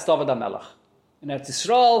 That's David HaMelech. In Eretz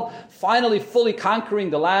Yisrael, finally fully conquering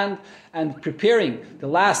the land and preparing the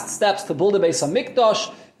last steps to build the Beis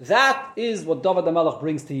HaMikdash, that is what David HaMelech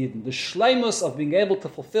brings to Yidden, the shleimus of being able to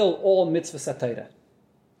fulfill all mitzvahs HaTorah.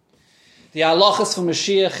 The halachas from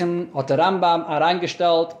Moshiach hat der Rambam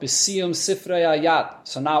hereingestellt b'siyum sifrei hayad.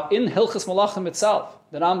 So now in Hilchos Malachim itself,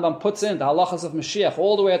 the Rambam puts in the halachas of Moshiach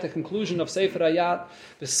all the way at the conclusion of Sefer Hayad,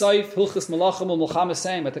 b'soif Hilchos Malachim u'Mulchama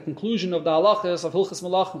Seim, at the conclusion of the halachas of Hilchos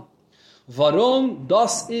Malachim. Varum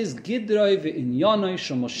das is gidroi ve'inyanoi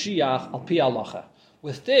shel Moshiach al pi halacha.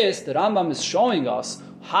 With this, the Rambam is showing us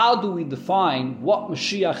how do we define what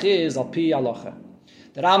Moshiach is al pi halacha.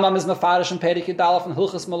 The Rambam is mefarish in Perek Yudalef and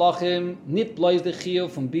Hilchos Malachim nit blois the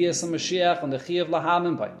chiyuv from bias and Moshiach and the chiyuv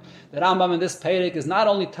lahamim by. The Rambam in this Perek is not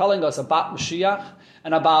only telling us about Moshiach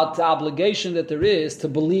and about the obligation that there is to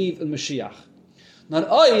believe in Moshiach. Nan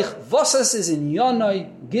euch, was es is in Yonoi,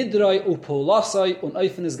 Gidroi, Upolasai, und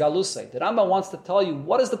Eufen is Galusai. The Rambam wants to tell you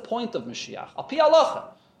what is the point of Moshiach. Al pi halacha.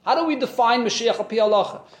 How do we define Moshiach al pi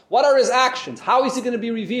halacha? What are his actions? How is he going to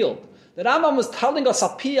be revealed? The Rambam was telling us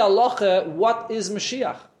al pi halacha what is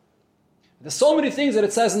Moshiach. There's so many things that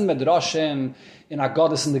it says in Medrashim, in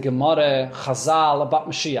Aggadis, in the Gemara, Chazal, about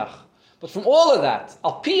Moshiach. But from all of that,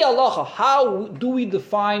 al pi halacha, how do we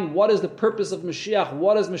define what is the purpose of Moshiach?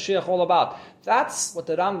 What is Moshiach all about? That's what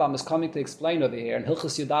the Rambam is coming to explain over here in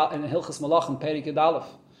Hilchos Malachim Perek Yudalef.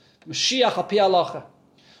 Moshiach al pi halacha.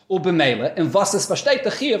 Ubemele, and was es versteht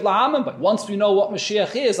the chiyuv lahamim by. Once we know what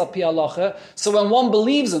Mashiach is al pi halacha, so when one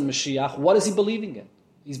believes in Mashiach, what is he believing in?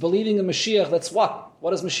 He's believing in Mashiach. That's what?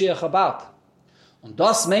 What is Mashiach about? Und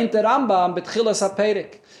das meint der Rambam betchilas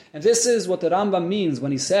haperek. And this is what the Rambam means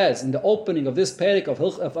when he says in the opening of this perek of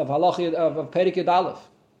Perek Yudalef.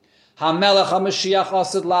 HaMelech HaMashiach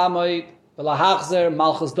asid lamoid v'lahachzer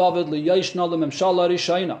malchus David liyoshna l'memshala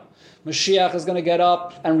rishayna. Moshiach is going to get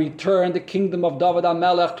up and return the kingdom of David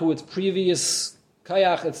HaMelech to its previous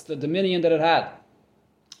kayach, it's the dominion that it had.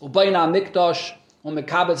 Ubayna HaMikdash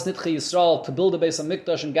Mekabetz Nitchi Yisrael, to build a Beis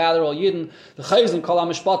HaMikdash and gather all Yidden. The Chayzin Kol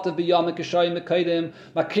HaMishpatav B'Yom K'Shoy Mekaydim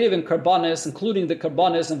Makrivim Karbanis, including the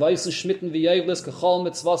Karbanis and Vayisen Shmitten V'Yevlis K'Chol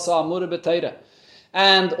Mitzvasa Amura B'Teira,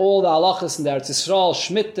 and all the halachas in the Eretz Yisrael,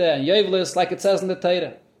 Shmitte and Yevlis, like it says in the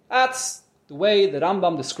Teira. That's the way the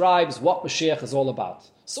Rambam describes what Mashiach is all about.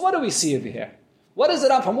 So what do we see over here? What is the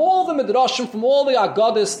Rambam, from all the Midrashim, from all the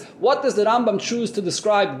Aggadis, what does the Rambam choose to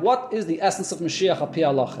describe? What is the essence of Mashiach al pi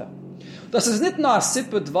halacha? Das ist nicht nur a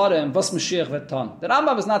sippe dvarem, was Mashiach wird tun. The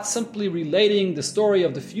Rambam is not simply relating the story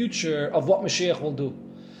of the future of what Mashiach will do.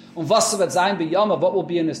 Und was wird sein b'yom, of what will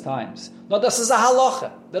be in his times. No, this is a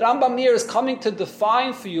halacha. The Rambam here is coming to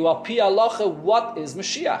define for you al pi halacha what is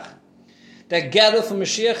Mashiach. The gather for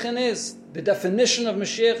Mashiach is, the definition of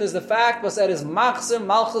Mashiach is the fact was that is machzer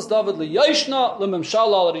malchus David liyoshna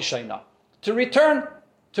l'memshala l'rishayna. To return,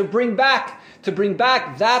 to bring back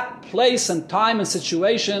that place and time and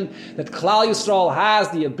situation that Klal Yisrael has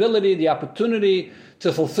the ability, the opportunity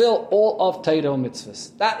to fulfill all of Torah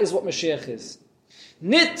mitzvahs. That is what Mashiach is.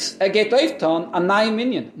 Nit get oiftan a nayim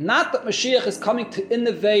minyan. Not that Mashiach is coming to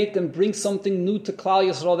innovate and bring something new to Klal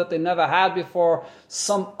Yisrael that they never had before,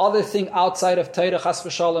 some other thing outside of Torah chas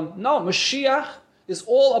v'shalom. No, Mashiach is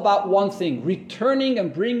all about one thing: returning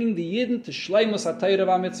and bringing the Yidden to shleimus ha-Torah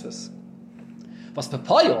v'mitzvahs. Was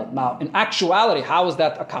bepayel, now in actuality, how is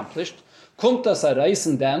that accomplished? Kommt das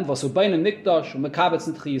erreißen then, was ubein Mikdash und Mekabetz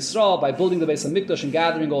Nitchi Yisrael, by building the Beis HaMikdash and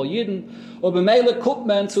gathering all Yidden, und b'meile kommt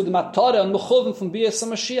man zu dem Matara und Mechuven from Bias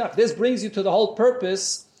Mashiach. This brings you to the whole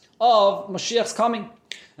purpose of Mashiach's coming.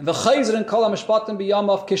 And the Chayzer Kol HaMishpatim b'yam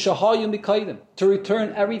of Kishahayu Mikaydim, to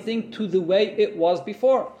return everything to the way it was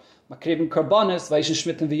before. Makrivim Karbanis, Vaishin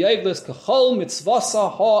Shmitten V'Yevlis, Kechol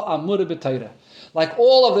Mitzvasa Ha Amura B'Teira. Like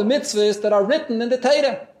all of the mitzvahs that are written in the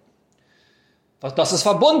Torah. Das ist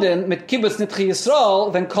verbunden mit Kibbutz Nitchi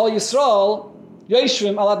Yisrael, wenn Kol Yisrael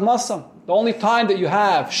Yeshvim al Admasam. The only time that you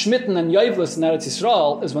have Shmitten and Yevlis in Eretz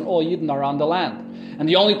Yisrael is when all Yidden are on the land. And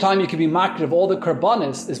the only time you can be makriv of all the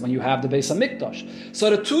karbanis is when you have the Beis HaMikdash. So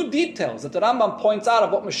the two details that the Rambam points out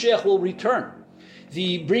of what Moshiach will return,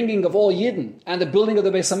 the bringing of all Yidden and the building of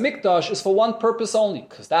the Beis HaMikdash, is for one purpose only,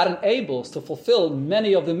 because that enables to fulfill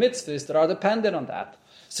many of the mitzvahs that are dependent on that.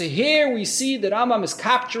 So here we see that Rambam is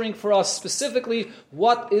capturing for us specifically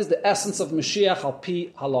what is the essence of Moshiach al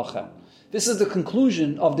pi halacha. This is the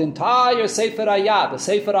conclusion of the entire Sefer Ayah, the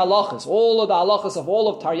Sefer Halachas, all of the halachas of all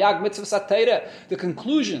of Taryag Mitzvah Satera. The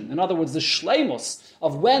conclusion, in other words, the shleimus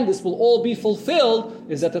of when this will all be fulfilled,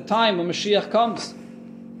 is at the time when Mashiach comes.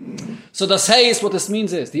 So das heißt, what this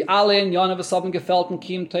means is, die alle in Yonah was haben gefällten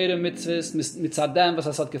Kiem Teire Mitzvahs, mitzadem was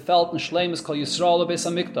hat gefällten Shleimus kol Yisrael Beis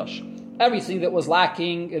HaMikdash. Everything that was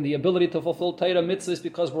lacking in the ability to fulfill Torah mitzvahs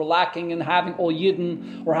because we're lacking in having all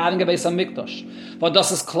Yidden or having a Beis HaMikdash. But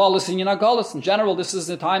das ist Klaus in Galus. In general, this is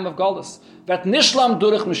the time of Galus. Vet nishlam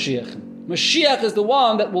durich Mashiach. Mashiach is the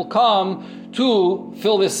one that will come to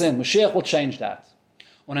fill this in. Mashiach will change that.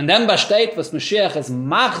 Und in dem besteht, was Mashiach is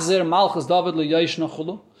Machzir Malchus David L'Yosh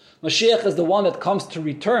Nachulu. Mashiach is the one that comes to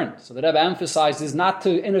return. So the Rebbe emphasizes not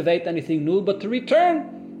to innovate anything new, but to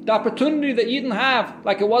return the opportunity that Yidden have,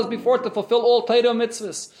 like it was before, to fulfill all Torah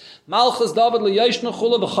mitzvahs. Malchus David L'Yosh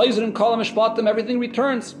Nachulu, V'chayzrim Kol HaMishpatim, everything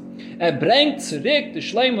returns. Bringt zurück the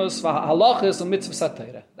Shleimus Halachas and Mitzvahs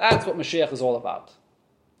HaTorah. That's what Mashiach is all about.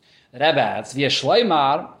 The Rebbe adds,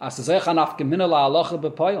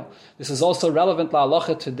 this is also relevant la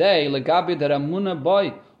halacha today, legabi der amuna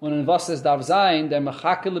boy, when in was es darf sein, der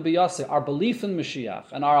mechake lebiyase, our belief in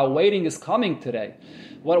Mashiach, and our awaiting is coming today.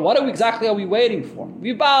 What exactly are we waiting for?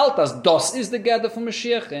 We balt as das is the gather for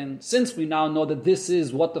Mashiach, and since we now know that this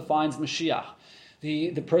is what defines Mashiach,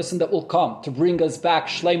 the person that will come to bring us back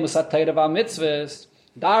shleimus hatayra mitzvahs,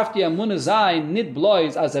 darf die Amunah sein, nit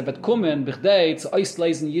bloß, as wird kommen, bichdei, zu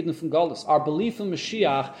auslesen Yidden von Galus. Our belief in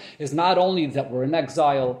Mashiach is not only that we're in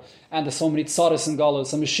exile, and there's so many tzaras in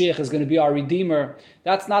Galus, and Mashiach is going to be our Redeemer.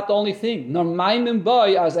 That's not the only thing. Nor maimin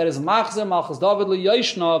boy, as is machzer, malchus David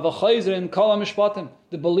liyoshna, v'chayzer in kol ha-mishpatim.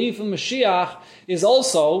 The belief in Mashiach is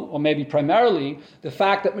also, or maybe primarily, the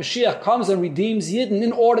fact that Mashiach comes and redeems Yidden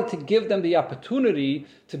in order to give them the opportunity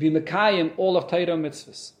to be mekayim all of Torah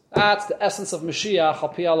mitzvahs. That's the essence of Mashiach al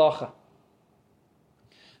pi halacha.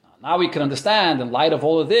 Now we can understand, in light of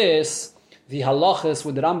all of this, the halachas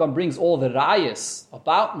where the Rambam brings all the rayas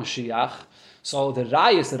about Mashiach. So the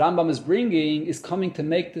rayas the Rambam is bringing is coming to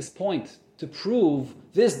make this point, to prove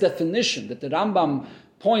this definition that the Rambam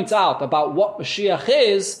points out about what Mashiach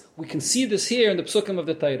is. We can see this here in the psukim of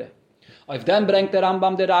the Torah. Auf dem bringt der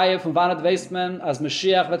Rambam der Reihe von wann es weiß man, als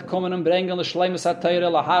Mashiach wird kommen und bringen le shleimus hatayra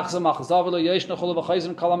la hachze machzav le yesh nachol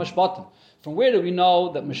v'chayzim kol ha-mishpatim. From where do we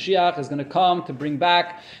know that Mashiach is going to come to bring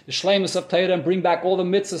back the shleimus of Torah and bring back all the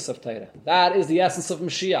mitzvahs of Torah? That is the essence of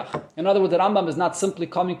Mashiach. In other words, the Rambam is not simply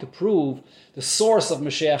coming to prove the source of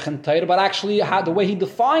Mashiach in Torah, but actually the way he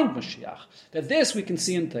defined Mashiach. That this we can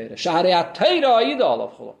see in Torah.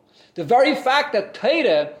 The very fact that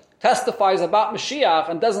Torah testifies about Mashiach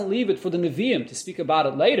and doesn't leave it for the Nevi'im to speak about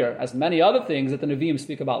it later, as many other things that the Nevi'im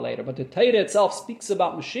speak about later. But the Torah itself speaks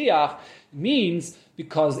about Mashiach means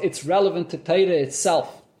because it's relevant to Torah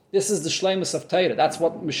itself. This is the Shleimus of Torah. That's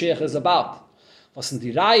what Mashiach is about. Was sind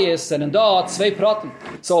die Rayas? And in da zwei Praten.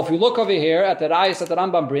 So if we look over here at the Rayas that the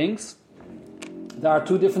Rambam brings, there are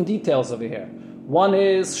two different details over here. One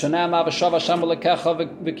is Shanama v'shav Hashem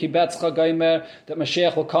lekecha v'kibetzcha gaimer, that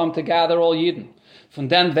Mashiach will come to gather all Yidden. Von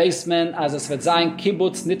den weiß man, as es wird sein,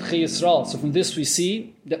 Kibbutz Nitchi Yisrael. So from this we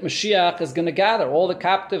see that Mashiach is going to gather all the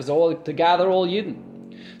captives, to gather all Yidden.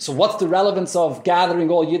 So what's the relevance of gathering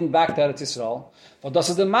all Yidden back to Eretz Yisrael? Well, das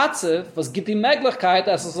ist der Matzev, was gibt die Möglichkeit,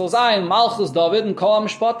 as es soll sein, Malchus David and Kol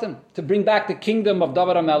HaMishpatim, to bring back the kingdom of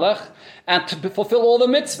David HaMelech, and to fulfill all the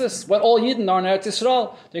mitzvahs, when all Yidden are in Eretz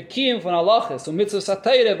Yisrael. Der Kiyum von Halachas, und mitzvahs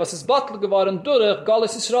HaTorah, was ist Battle geworden durch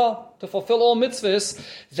Galus Yisrael, to fulfill all mitzvahs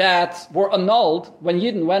that were annulled when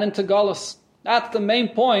Yidden went into Galus. That's the main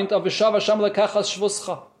point of V'shav Hashem lekechas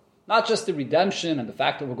shvuscha. Not just the redemption and the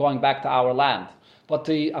fact that we're going back to our land, but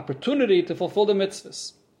the opportunity to fulfill the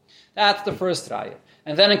mitzvahs. That's the first raya.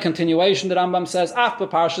 And then in continuation, the Rambam says, Af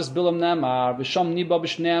b'parshas bilam nemar, v'sham niba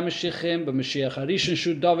b'shnei ha-meshichim, b'mashiach ha-rishon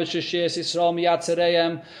shu David sheshies Yisrael miyad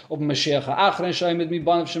tzareyem, u b'mashiach ha-achron shoymid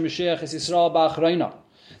mibanav shemashiach Yisrael ba'achroina.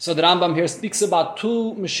 So the Rambam here speaks about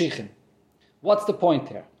two Mashiachim. What's the point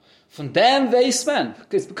here? Von dem weiß man,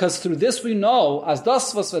 because through this we know, as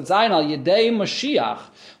das was wird sein al yedei Mashiach,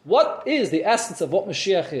 what is the essence of what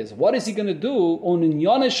Mashiach is? What is he going to do? Und in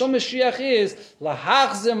Yonesh shel Mashiach is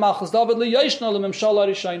lahachzir malchus David liyoshna lememshal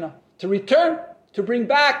harishayna, to return to bring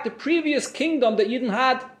back the previous kingdom that Yidden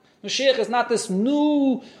had. Moshiach is not this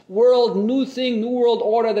new world, new thing, new world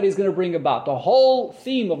order that he's going to bring about. The whole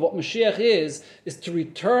theme of what Moshiach is to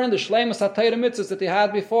return the Shleimus HaTorah mitzvahs that they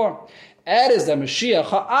had before. Is the Moshiach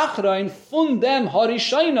ha'achrain fun dem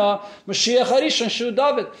harishayna Moshiach harishon shu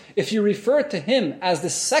David. If you refer to him as the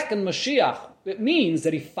second Moshiach, it means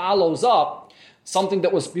that he follows up something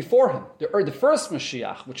that was before him, the first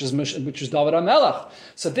Moshiach, which is David HaMelech.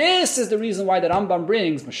 So this is the reason why the Rambam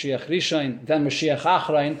brings Moshiach Rishon, then Moshiach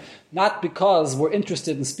Achrain, not because we're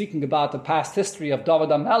interested in speaking about the past history of David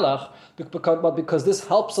HaMelech, but because this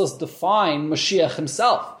helps us define Moshiach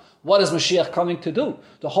himself. What is Moshiach coming to do?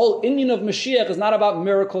 The whole Indian of Moshiach is not about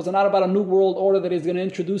miracles and not about a new world order that he's going to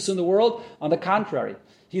introduce in the world. On the contrary,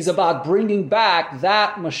 he's about bringing back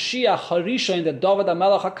that Mashiach Harishon that David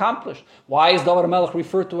HaMelech accomplished. Why is David HaMelech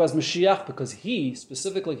referred to as Mashiach? Because he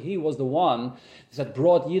was the one that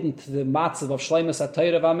brought Yidden to the matzav of Shleimus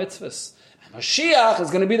HaTorah v'mitzvahs. And Mashiach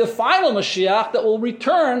is going to be the final Mashiach that will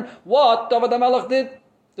return what David HaMelech did,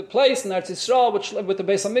 the place in Eretz Yisrael with the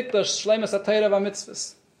Beis HaMikdash, Shleimus HaTorah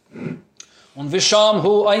v'mitzvahs. And Visham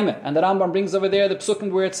hu oime, and the Rambam brings over there the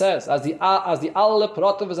psukim where it says, as the alle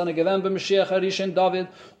protov is an gewen b'Mashiach Harishon David,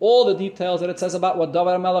 all the details that it says about what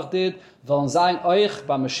David HaMelech did, v'on zayin oich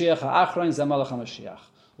b'Mashiach ha'achron ze Melech HaMashiach,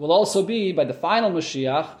 will also be by the final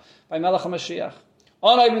Mashiach, by Melech HaMashiach.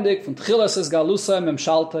 Onayvendik from tchilas es galusa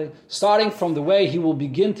memshaltei, starting from the way he will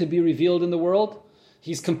begin to be revealed in the world.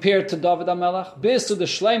 He's compared to David HaMelech, bis to the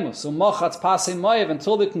shleimus, umachatz pasei moyev,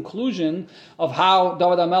 until the conclusion of how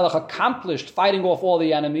David HaMelech accomplished fighting off all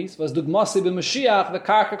the enemies. Was dugmasi b'Mashiach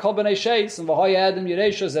v'karka kol b'nei sheis, and v'hoya Adam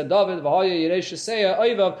Yeresha ze David, v'hoya Yeresha seya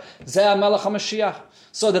oivav ze HaMelech HaMashiach.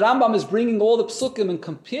 So the Rambam is bringing all the psukim and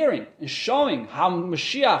comparing and showing how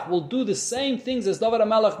Mashiach will do the same things as David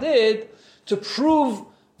HaMelech did to prove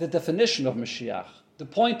the definition of Mashiach. The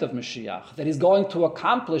point of Moshiach, that he's going to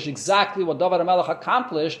accomplish exactly what David HaMelech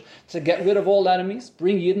accomplished, to get rid of all enemies,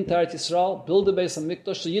 bring Yidden to Eretz Yisrael, build the Beis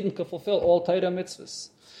HaMikdash, so Yidden can fulfill all Torah mitzvahs.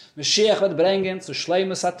 Moshiach wird bringen zu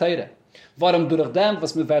Shleimus HaTorah. Warum durch dem,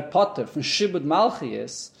 was mir wird potter, von Shibud Malchi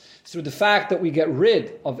ist, through the fact that we get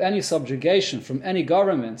rid of any subjugation from any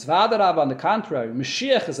governments. V'adarab, on the contrary,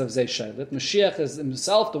 Moshiach is of Zeh Shelet. Moshiach is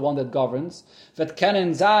himself the one that governs. Vet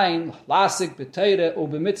kenen zayin lasik b'Torah u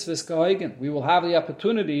b'mitzvahs kahoigen. We will have the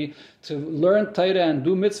opportunity to learn Torah and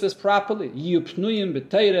do mitzvahs properly. Yiyu pnuyim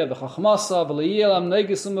b'Torah v'chachmasa v'leyilam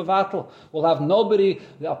negisum mevatel. We'll have nobody,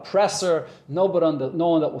 the oppressor, no one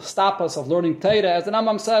that will stop us of learning Torah, as the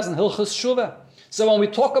Rambam says in Hilchos Shuvah. So when we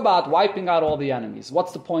talk about wiping out all the enemies,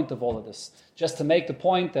 what's the point of all of this? Just to make the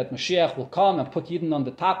point that Mashiach will come and put Yidden on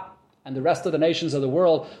the top and the rest of the nations of the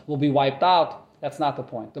world will be wiped out. That's not the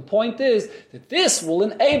point. The point is that this will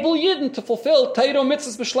enable Yidden to fulfill Torah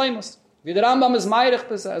mitzvahs b'shleimus. The Rambam is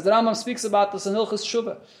ma'irich as the Rambam speaks about this in Hilchos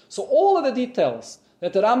Shuvah. So all of the details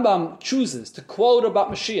that the Rambam chooses to quote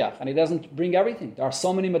about Mashiach, and he doesn't bring everything. There are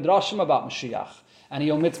so many midrashim about Mashiach, and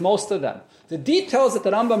he omits most of them. The details that the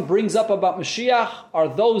Rambam brings up about Mashiach are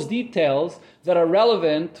those details that are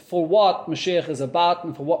relevant for what Mashiach is about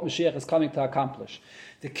and for what Mashiach is coming to accomplish.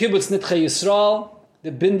 The kibbutz nitchei Yisrael,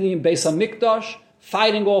 the binding Beis HaMikdash,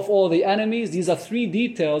 fighting off all the enemies. These are three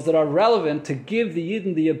details that are relevant to give the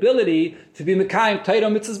Yidden the ability to be Mekayim Torah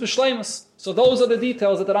mitzvahs b'shleimus. So those are the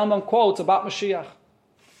details that the Rambam quotes about Mashiach.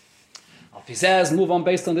 If he says, move on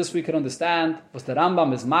based on this, we can understand what the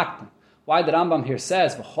Rambam is maktim. Why the Rambam here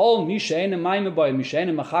says,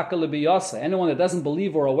 anyone that doesn't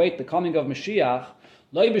believe or await the coming of Mashiach,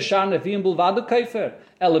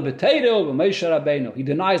 he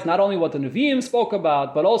denies not only what the Nevi'im spoke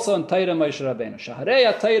about, but also in Torah Moshe Rabbeinu.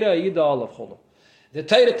 The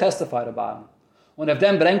Torah testified about him. Und if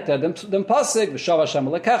them bringt dem Pasuk, v'shav Hashem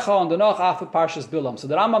lekecha, and danach after Parshas Bilam. So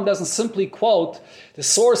the Rambam doesn't simply quote the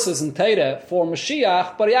sources in Torah for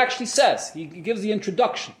Mashiach, but he actually says, he gives the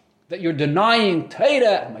introduction, that you're denying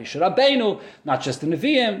Torah and Moshe Rabbeinu, not just the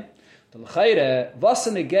Nevi'im. The l'chayre, was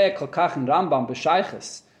in negeh kol kach in Rambam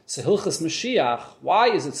b'shayches, sehilchas Mashiach, why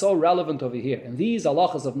is it so relevant over here? In these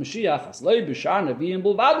halachas of Mashiach, as loy b'shar Nevi'im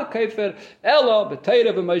b'lvad kefir, elo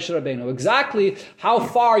b'Torah b'Moshe Rabbeinu. Exactly how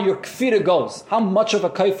far your kfira goes, how much of a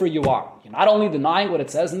kefir you are. You're not only denying what it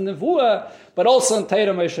says in Nevuah, but also in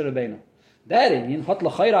Torah Moshe Rabbeinu. Therein, hot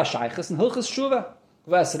l'chayre shayches in hilchas shuvah.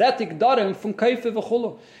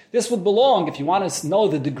 This would belong, if you want to know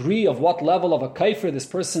the degree of what level of a kafir this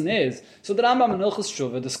person is. So the Rambam in Hilchos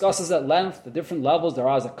Shuvah discusses at length the different levels. There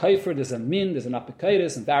is a kafir, there's a min, there's an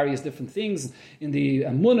apikaitis, and various different things in the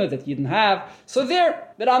emunah that you didn't have. So there,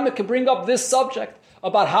 the Rambam can bring up this subject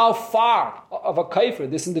about how far of a kafir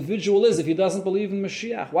this individual is if he doesn't believe in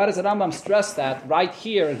Moshiach. Why does the Rambam stress that right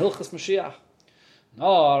here in Hilchos Moshiach?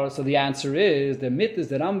 No, so the answer is, the myth is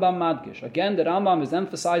the Rambam Madgish. Again, the Rambam is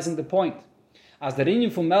emphasizing the point. As the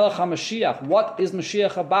Rinyan from Melech HaMashiach, what is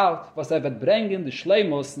Mashiach about? Was wird bringen, the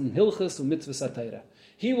Shleimus, and Hilchos, and Mitzvahs HaTorah.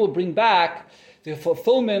 He will bring back the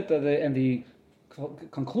fulfillment of and the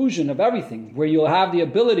conclusion of everything, where you'll have the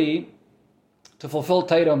ability to fulfill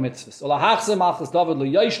Torah mitzvahs.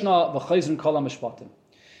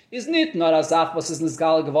 Is nicht nur a Sach, was ist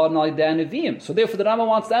nisgal geworden al der Neviim. So therefore the Rambam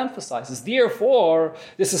wants to emphasize is therefore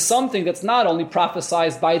this is something that's not only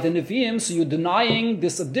prophesied by the Neviim, so you're denying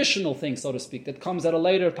this additional thing, so to speak, that comes at a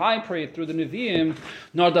later time period through the Neviim,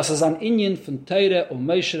 nor das is an Inyan von Torah und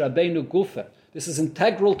Moshe Rabbeinu Gufe. This is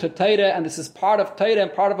integral to Torah, and this is part of Torah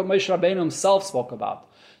and part of what Moshe Rabbeinu himself spoke about.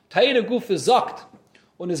 Torah Gufe sagt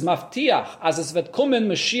und is maftiach, as es wird kommen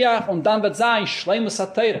Mashiach und dann wird sein Shleimus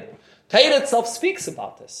HaTorah. Torah itself speaks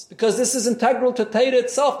about this, because this is integral to Torah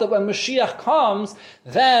itself, that when Mashiach comes,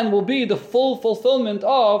 then will be the full fulfillment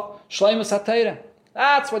of Shleimus HaTorah.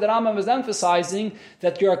 That's where the Rambam is emphasizing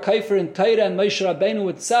that you're a kafir in Torah and Moshe Rabbeinu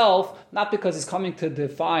itself, not because he's coming to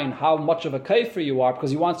define how much of a kafir you are,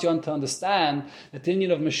 because he wants you to understand that the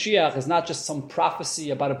Inyan of Mashiach is not just some prophecy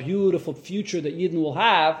about a beautiful future that Yidden will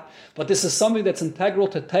have, but this is something that's integral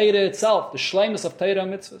to Torah itself, the Shleimus of Torah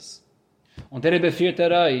mitzvahs. And therefore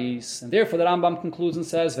the Rambam concludes and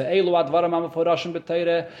says,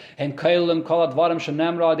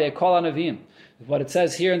 what it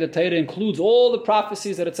says here in the Torah includes all the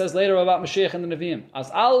prophecies that it says later about Mashiach and the Nevi'im. As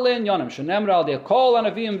alle inyanim shenemra al kol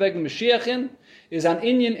hanavim wegen Mashiachin is an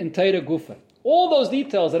inyan in Torah gufa. All those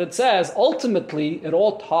details that it says, ultimately, it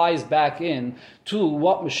all ties back in to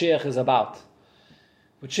what Mashiach is about,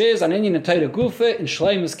 which is an inyan in Torah gufa in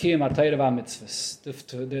shleimus kiyum ha-Torah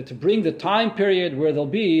v'mitzvahs, to bring the time period where there'll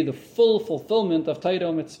be the full fulfillment of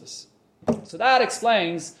Torah mitzvahs. So that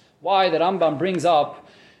explains why the Rambam brings up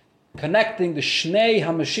connecting the Shnei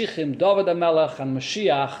HaMashiachim, David HaMelech and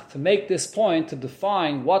Mashiach, to make this point, to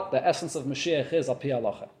define what the essence of Mashiach is, al-pi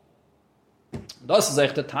halacha. Das ist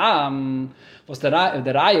echt der Tam, was der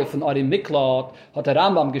Reihe von Ari Miklot hat der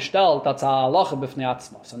Rambam gestellt als halacha b'fnei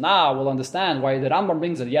atzma. So now we'll understand why the Rambam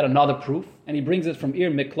brings it yet another proof, and he brings it from Ir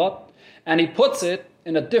Miklot, and he puts it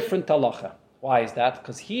in a different halacha. Why is that?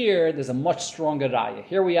 Because here there's a much stronger Reihe.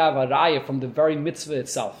 Here we have a Reihe from the very mitzvah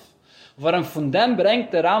itself. Warum von dem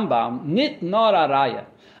bringt der Rambam nicht nur a Reihe,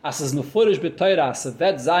 as es nufurisch beteura, as es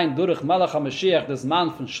wird sein durch Melech HaMashiach, des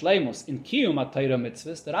Mann von Shleimus, in Kiyum ha-Torah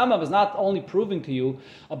mitzvahs. The Rambam is not only proving to you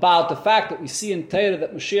about the fact that we see in Torah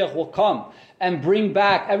that Mashiach will come and bring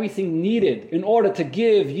back everything needed in order to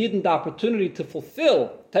give Yidden the opportunity to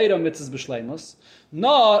fulfill Torah mitzvahs b'Shleimus,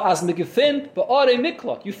 nor as megefind be'orei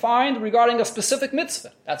miklot. You find regarding a specific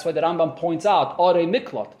mitzvah. That's why the Rambam points out orei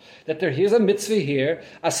miklot, that here's a mitzvah here,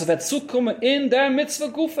 as vet zukommen in their mitzvah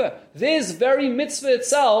gufa. This very mitzvah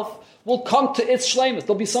itself will come to its shleimus.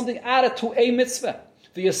 There'll be something added to a mitzvah.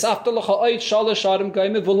 The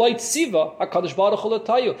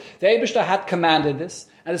Eibishter had commanded this,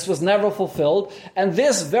 and this was never fulfilled. And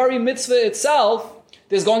this very mitzvah itself,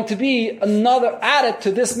 there's going to be another added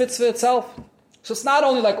to this mitzvah itself. So it's not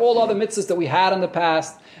only like all other mitzvahs that we had in the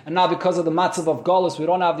past, and now because of the matzav of Golus, we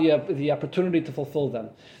don't have the opportunity to fulfill them.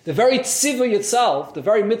 The very tzivah itself, the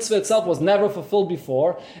very mitzvah itself, was never fulfilled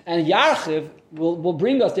before, and Yarchiv will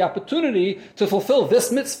bring us the opportunity to fulfill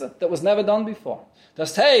this mitzvah that was never done before.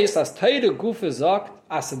 Das heißt, as Teire Gufe sagt,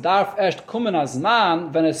 as darf erst kommen als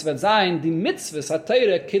man, wenn es wird sein, die mitzvahs hat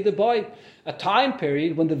Teire kideboy, a time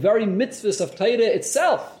period when the very mitzvahs of Teire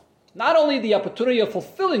itself, not only the opportunity of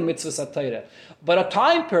fulfilling mitzvahs at Torah, but a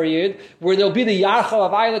time period where there'll be the yarcha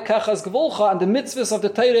of Ayle Kechas Gevulcha, and the mitzvahs of the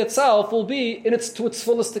Torah itself will be to its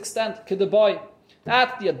fullest extent. Kidaboy.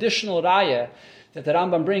 That's the additional raya that the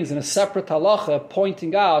Rambam brings in a separate halacha,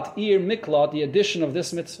 pointing out Ir Miklot, the addition of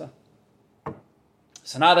this mitzvah.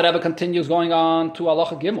 So now the Rebbe continues going on to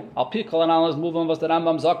halacha gimel. Al pikol and alles move on was the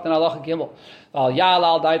Rambam sagt in halacha gimel. Al yal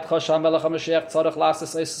al dait chasham melech HaMashiach tzarech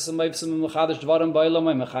lasses eises and meivsim and mechadish dvarim ba'ilom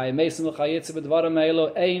and mechayim meisim mechayitzi b'dvarim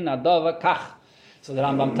eilo ein adava kach. So the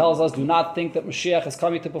Rambam tells us, do not think that Mashiach is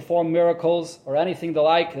coming to perform miracles or anything the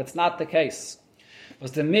like. That's not the case.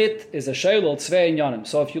 But the mit is a sheilul tzvei inyanim.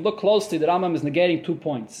 So if you look closely, the Rambam is negating 2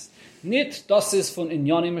 points. Nit, das is von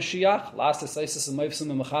Inyani Mashiach.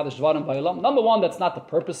 Number one, that's not the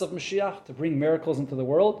purpose of Mashiach, to bring miracles into the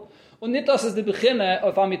world. Und nit, das is the beginne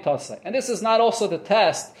of Amitasai. And this is not also the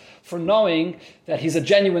test for knowing that he's a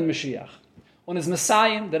genuine Mashiach. Und his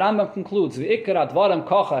Messiah, the Rambam concludes,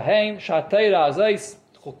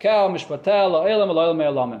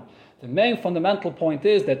 The main fundamental point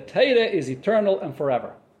is that Torah is eternal and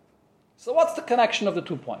forever. So what's the connection of the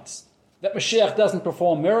 2 points? That Moshiach doesn't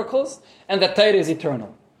perform miracles and that Torah is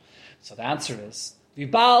eternal. So the answer is,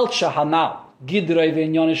 Vibal Shahanal, Gidrei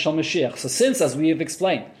V'Inyanis Shal Mashiach. So since, as we have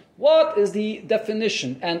explained, what is the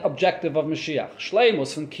definition and objective of Mashiach?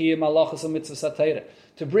 Shleimus from Kiyum halachas and mitzvahs HaTorah.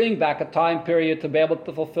 To bring back a time period to be able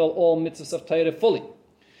to fulfill all mitzvahs of Torah fully.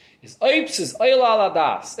 Is oips is oil al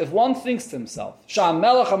adas. If one thinks to himself, Shah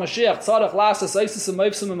Melech HaMashiach tzarech lasas eisis and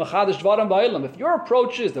moifsim and mechadish dvarim ba'olam. If your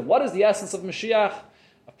approach is that what is the essence of Mashiach?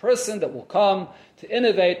 A person that will come to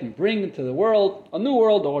innovate and bring into the world a new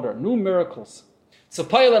world order, new miracles. So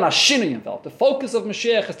peilen ashinuyim welt. The focus of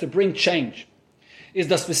Mashiach is to bring change. Is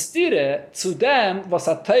das Vestire zu dem was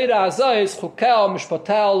a Torah azayis chukeo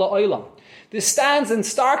mishpateo la'olam. This stands in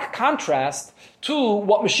stark contrast to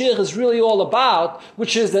what Mashiach is really all about,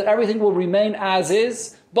 which is that everything will remain as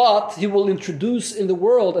is, but he will introduce in the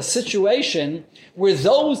world a situation where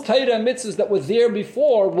those Torah mitzvahs that were there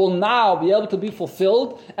before will now be able to be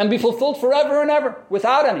fulfilled and be fulfilled forever and ever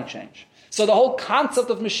without any change. So the whole concept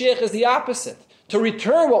of Mashiach is the opposite. To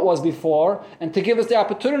return what was before and to give us the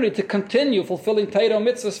opportunity to continue fulfilling Torah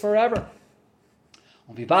mitzvahs forever.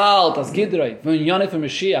 Und wie bald das Gidrei von Yonif and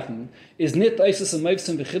Mashiach is nit eises and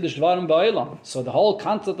meivsim v'chidish dvarim ba'olam. So the whole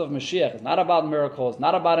concept of Mashiach is not about miracles,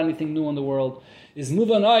 not about anything new in the world. Is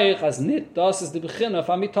muvanoich as nit das is the bechin of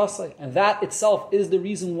amitasai. And that itself is the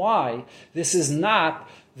reason why this is not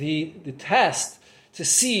the test to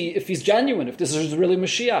see if he's genuine, if this is really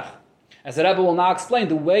Mashiach. As the Rebbe will now explain,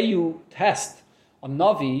 the way you test a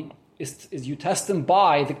Navi is you test him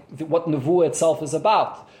by what Nevuah itself is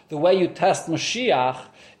about. The way you test Moshiach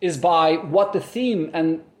is by what the theme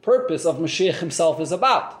and purpose of Moshiach himself is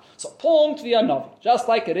about. So, punkt via Navi, just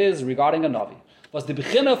like it is regarding a Navi. Was the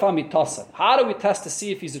beginner of Amitasa? How do we test to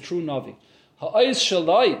see if he's a true Navi?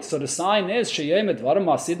 So the sign is,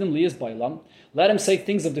 let him say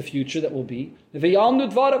things of the future that will be, and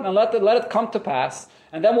let it come to pass,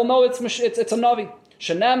 and then we'll know it's a Navi.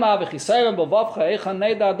 As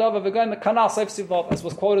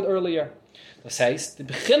was quoted earlier. Das heißt, the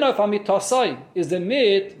beginner of Amitasai is the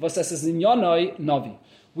mid, was es is in Yonai Navi.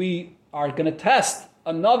 We are going to test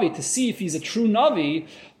a Navi to see if he's a true Navi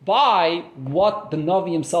by what the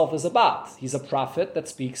Navi himself is about. He's a prophet that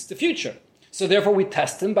speaks the future. So therefore we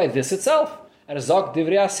test him by this itself. Zog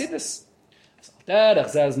divrei Asidus. And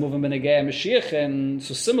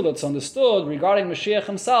so similar, it's understood regarding Mashiach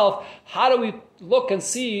himself. How do we look and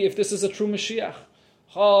see if this is a true Mashiach?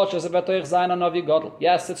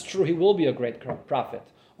 Yes, it's true, he will be a great prophet.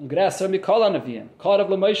 He'll be a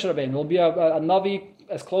Navi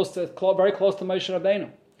very close to Moshe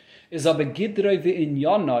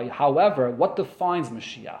Rabbeinu. However, what defines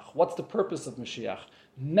Mashiach? What's the purpose of Mashiach?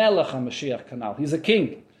 Melech HaMashiach kanal. He's a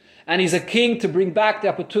king. And he's a king to bring back the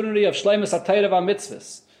opportunity of Shleimus HaTorah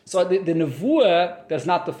v'Mitzvahs. So the Nevuah does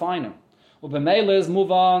not define him. Ubemele is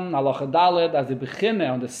move on, halacha daled, as the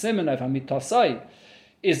beginner on the siman of Hamitasai,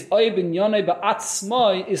 is oibin yonei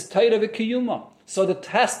ba'atzmai, is Torah v'kiyuma. So the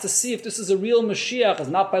test to see if this is a real Mashiach is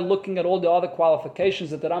not by looking at all the other qualifications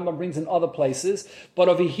that the Rambam brings in other places, but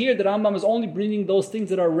over here the Rambam is only bringing those things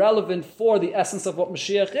that are relevant for the essence of what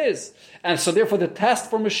Mashiach is. And so therefore the test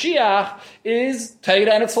for Mashiach is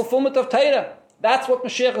Torah and its fulfillment of Torah. That's what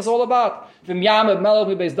Mashiach is all about. V'm yamed melech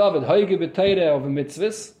mibeis David, hoige b'Torah of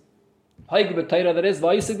mitzvahs, hoige b'Torah, that is,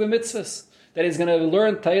 v'yisig b'mitzvahs, that he's going to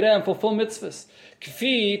learn Torah and fulfill mitzvahs.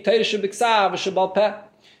 K'fi Torah shebiksav v'shebal peh.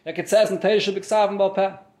 Like it says in Torah shebiksav and bal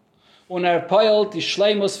peh. Und peilt die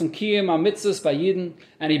Shleimus von Kiyum am Mitzvahs by Yidden,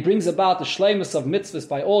 and he brings about the Shleimus of Mitzvahs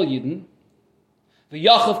by all Yidden.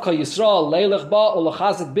 V'yachav ka Yisrael leilech ba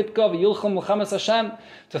u'lechazik bitka v'yilchum l'chames Hashem,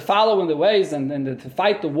 to follow in the ways and to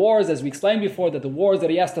fight the wars, as we explained before, that the wars that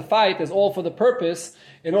he has to fight is all for the purpose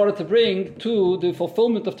in order to bring to the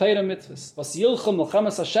fulfillment of Torah mitzvahs. Was yilchum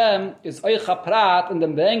l'chames Hashem is oicha prat in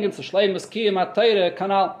dem Behengen zu Shleimus Kiyum ha-Torah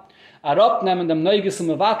kanal. To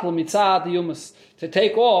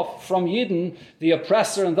take off from Yidden the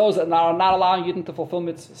oppressor and those that are not allowing Yidden to fulfill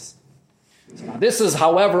mitzvahs. So now this is,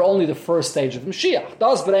 however, only the first stage of Mashiach.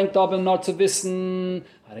 Das bringt aber noch zu wissen,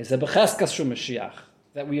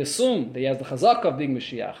 that we assume that he has the chazak of being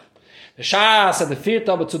Mashiach. The Shas at the viert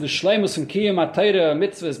aber zu the Shleimus von Kiyum ha-Torah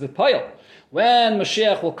mitzvahs b'poil. When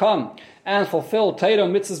Mashiach will come and fulfill Torah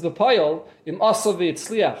mitzvahs b'poil, im asav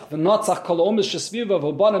v'yitzliach, v'notzach kol omis shesviva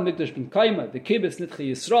v'bana mikdash bin kaima, v'kibitz nitchi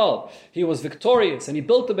Yisrael. He was victorious, and he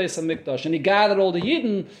built the Beis HaMikdash, and he gathered all the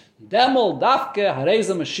Yidden. Demol dafke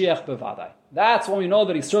hareza Mashiach bevadai. That's when we know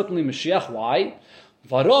that he's certainly Mashiach. Why?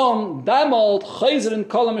 Varom demol chayzerin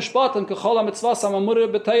kol ha-mishpatim kechol ha-mitzvahs ha-mamurah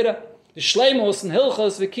b'Torah. The Shleimus and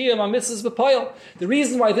Hilchos V'kiyam HaMitzvahs B'Poyel. The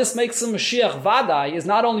reason why this makes him Mashiach Vadai is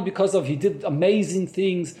not only because of he did amazing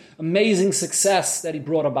things, amazing success that he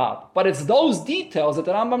brought about, but it's those details that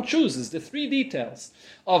the Rambam chooses, the three details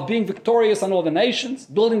of being victorious on all the nations,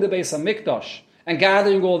 building the Beis HaMikdash, and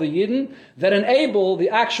gathering all the Yidden that enable the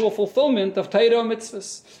actual fulfillment of Torah and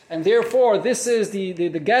Mitzvahs. And therefore, this is the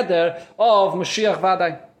gather of Mashiach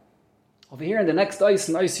Vadai. Over here in the next Eis,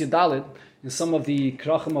 in Eis Yudalid, in some of the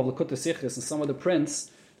krachim of Likkutei Sichos and some of the prints,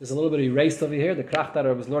 there's a little bit erased over here. The krach that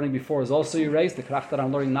I was learning before is also erased. The krach that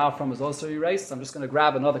I'm learning now from is also erased. So I'm just going to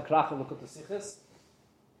grab another krach of Likkutei Sichos.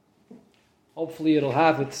 Hopefully it'll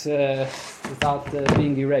have it without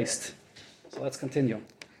being erased. So let's continue.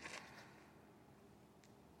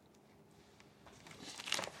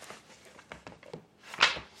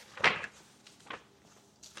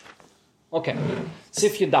 Okay,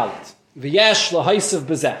 Sif Yudalit. V'yesh l'haisav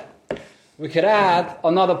b'zeh. We could add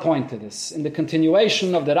another point to this. In the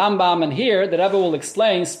continuation of the Rambam, and here the Rebbe will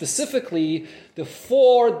explain specifically the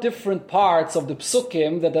four different parts of the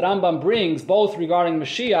psukim that the Rambam brings, both regarding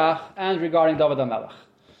Moshiach and regarding David HaMelech.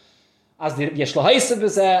 As the Yesh l'haisav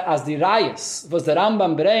b'zeh, as the Rayas, was the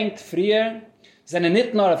Rambam bringt früher, seine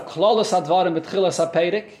nicht nur auf Klolos Advarim betchilas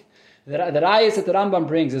HaPerik. The ayahs that the Rambam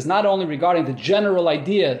brings is not only regarding the general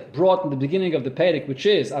idea brought in the beginning of the Perek, which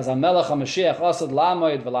is as HaMelech HaMashiach Asad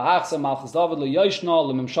La'amoid V'La'achsa Malchus David L'Yoshna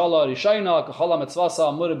L'Memshala Rishayna K'chola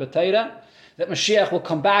Mitzvasa Amura B'Teira, that Mashiach will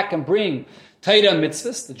come back and bring Teira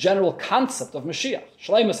Mitzvahs, the general concept of Mashiach,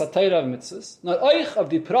 Shleimus HaTeira Mitzvahs, not oich of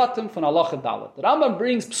the pratim von halacha dalet. The Rambam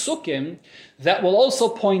brings psukim that will also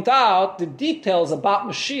point out the details about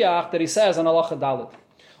Mashiach that he says on halacha dalet.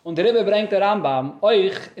 Und der Rebbe bringt der Rambam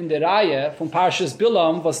euch in der Reihe von Parshas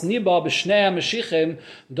Bilam, was niba b'shnei Mashiachim,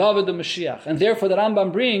 David and Mashiach. And therefore the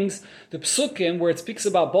Rambam brings the psukim where it speaks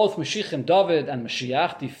about both Mashiachim, David and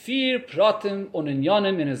Mashiach, the vier pratim und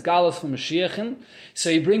inyanim in his galus from Mashiachim. So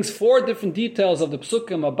he brings four different details of the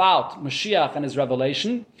psukim about Mashiach and his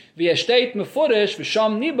revelation. Wie steht mefurish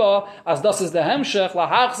v'sham niba, as das is the hemshech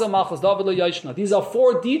lahachza malchus David l'yoshna. These are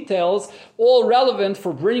four details, all relevant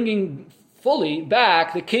for bringing fully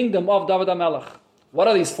back the kingdom of David HaMelech. What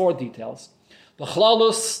are these four details? The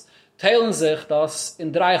chlalus teilen sich das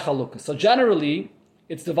in drei chalukas. So generally,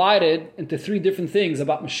 it's divided into three different things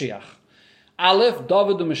about Mashiach. Aleph,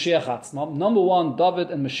 David and Mashiach atzmam. Number one, David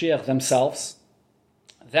and Mashiach themselves.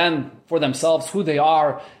 Them, for themselves, who they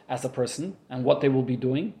are as a person and what they will be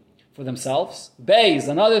doing for themselves. Beis,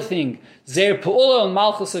 another thing, Zer Pu'ula and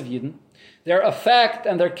Malchus of Yidden, their effect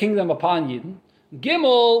and their kingdom upon Yidden.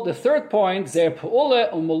 Gimel, the third point, Zer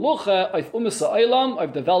Pu'ule Melucha auf Eilam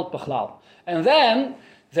auf der Welt Bechlal. And then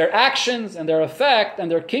their actions and their effect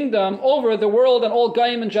and their kingdom over the world and all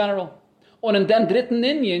Goyim in general. Und in den dritten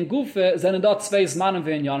Linie, in Gufe, sind dort zwei Zmanim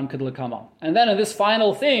v'inyanim kedel kamal. And then in this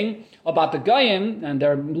final thing about the Goyim and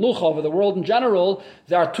their Melucha over the world in general,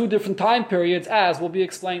 there are two different time periods, as will be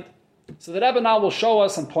explained. So the Rebbe now will show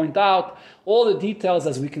us and point out all the details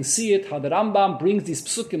as we can see it, how the Rambam brings these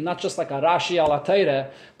psukim, not just like a Rashi ala Teire,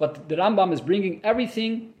 but the Rambam is bringing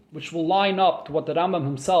everything which will line up to what the Rambam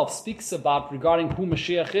himself speaks about regarding who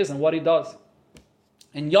Mashiach is and what he does.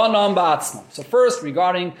 In Yonam Ba'atzmam. So first,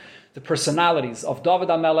 regarding the personalities of David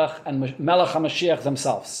HaMelech and Melech HaMashiach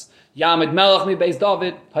themselves. Yamid Melech mi beis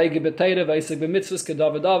David, haige beteire, veisig b'mitzvahs ke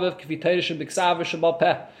David David, kvi teire shebiksav shebal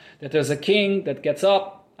peh. That there's a king that gets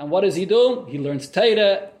up, and what does he do? He learns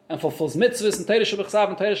Teire and fulfills mitzvahs and Teire shebechsav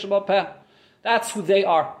and Teire shebal peh. That's who they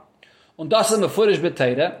are. Und das ist mefurish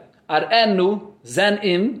beteire. Enu zen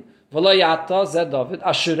im v'lo yata zed David.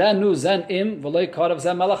 Asherenu zen im v'lo karav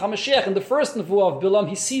zen Melech HaMashiach. In the first nevuah of Bilam,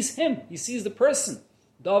 he sees him. He sees the person,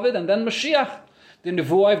 David, and then Mashiach. The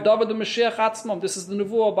nevuah of David and Mashiach atzmam. This is the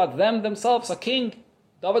nevuah about them themselves, a king,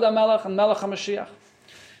 David HaMelech and Melech HaMashiach.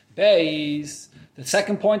 Beis. The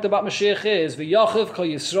second point about Mashiach is v'yachiv kol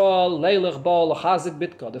Yisrael leilech ba l'chazik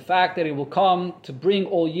bitka. The fact that he will come to bring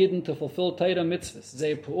all Yidden to fulfill Torah mitzvahs.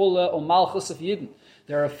 Zei pu'ula o malchus of Yidden.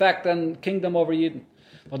 Their effect and kingdom over Yidden.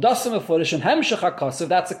 But that's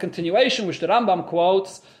a continuation which the Rambam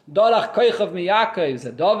quotes. Dorach koichav mi Yaakov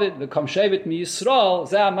ze David v'kam shevet mi Yisrael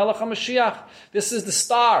ze Melech HaMashiach. This is the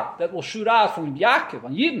star that will shoot out from Yaakov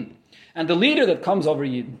on Yidden, and the leader that comes over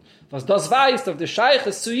Yidden. Was das weist of the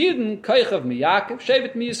Sheiches zu Yidden, Koichav mi Yaakov,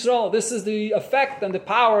 Shevet mi Yisrael. This is the effect and the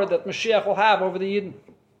power that Mashiach will have over the Yidden.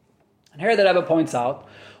 And here the Rebbe points out,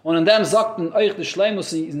 und in dem sagt man, euch die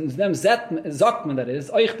Schleimus, in dem sagt man, that is,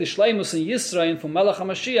 euch die Schleimus in Yisrael von Melech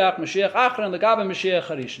HaMashiach, Mashiach Achra, and the Gabe Mashiach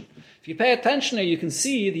Harishan. If you pay attention here, you can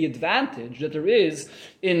see the advantage that there is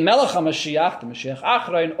in Melech HaMashiach, the Mashiach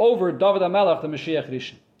Achra, and over David HaMelech, the Mashiach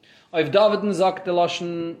Harishan. Auf David sagt der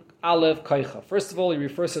Lashon Aleph Koicha. First of all, he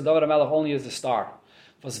refers to David HaMelech only as the star.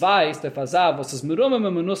 He's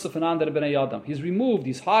removed,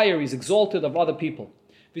 he's higher, he's exalted of other people.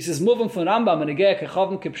 This is moving from Rambam, and again, as the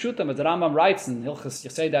Rambam writes in Hilchos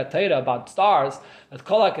Yeseda Teira about stars, that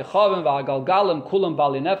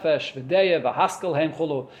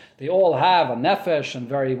they all have a nefesh and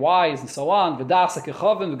very wise and so on.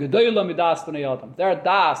 Their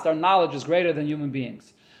das, their knowledge is greater than human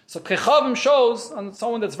beings. So Kechavim shows on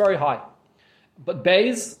someone that's very high. But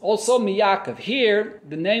Beis, also Yaakov. Here,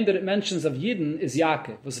 the name that it mentions of Yidden is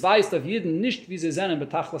Yaakov. Was weiß of Yidden nicht wie sie sind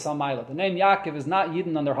betachlas amayla. The name Yaakov is not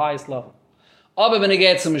Yidden on their highest level. Aber when it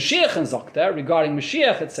gets to Moshiach and Zokter, regarding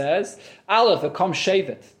Moshiach it says, Aleph, it comes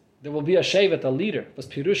Shevet. There will be a Shevet, a leader. Was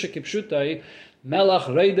Pirusha Kipshutai, Melach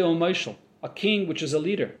Reide U'Moshel, a king which is a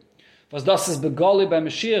leader. Was das is begoli by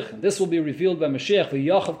Moshiach. This will be revealed by Moshiach.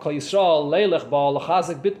 V'yachav kol Yisrael leilech ba'al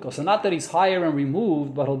l'chazek bitko. So not that he's higher and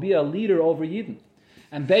removed, but he'll be a leader over Yidden.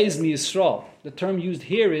 And Beis mi Yisrael. The term used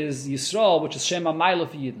here is Yisrael, which is Shem HaMayla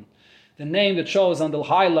for Yidden. The name that shows on the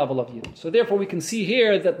high level of Yidden. So therefore we can see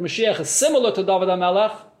here that Moshiach is similar to David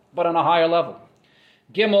HaMelech, but on a higher level.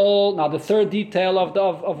 Gimel, now the third detail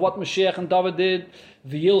of what Moshiach and David did,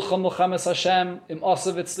 V'yilcham l'chemes Hashem, im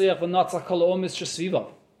osav etzliach v'natzach kol ha'omis shesvivav.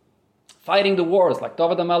 Fighting the wars like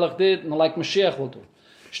David HaMelech did and like Moshiach will do.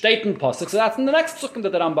 Steiten Pasuk. So that's in the next psukim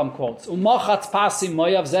that the Rambam quotes. Umachatz pasi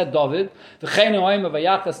moyav zed David v'chein oime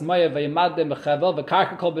v'yachas moyav v'yimadem v'chevel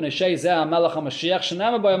v'karka kol b'neshei zeh HaMelech HaMashiach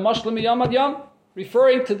shenema b'yam moshlim miyam ad yam,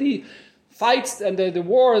 referring to the fights and the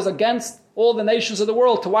wars against all the nations of the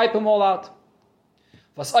world to wipe them all out.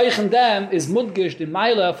 Was euch dem is mudgish the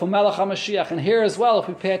Meile for Melech HaMashiach. And here as well, if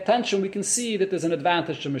we pay attention, we can see that there's an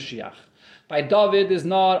advantage to Mashiach. By David is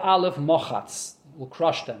not Aleph Mochatz, will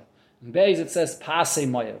crush them. In Beis it says Pasei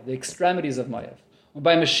Moyev, the extremities of Moyev. And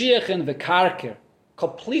by Mashiach in V'karker,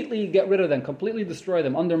 completely get rid of them, completely destroy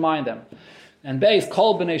them, undermine them. And Beis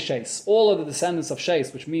Kol B'nei Sheis, all of the descendants of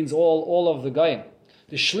Sheis, which means all of the Goyim.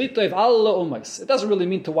 The Shlita of Allah Ummais. It doesn't really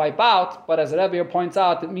mean to wipe out, but as the Rebbe here points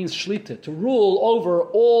out, it means Shlita, to rule over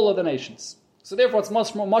all of the nations. So therefore it's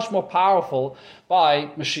much more powerful by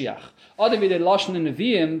Mashiach. Other than Lashon in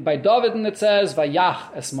Nevi'im, by David it says,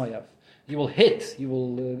 Vayach es Moyav. He will hit, he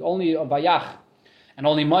will only Vayach, and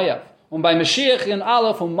only Moyav. And by Mashiach in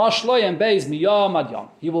Aleph, Mashloy and Beis, Miyam ad Yam.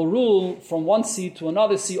 He will rule from one sea to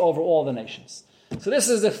another sea over all the nations. So this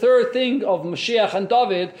is the third thing of Moshiach and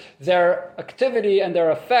David, their activity and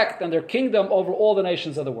their effect and their kingdom over all the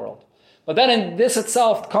nations of the world. But then in this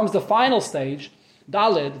itself comes the final stage,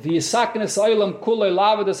 Dalid, V'yisaknes oilam kulei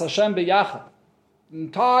lavedes Hashem b'yachad. The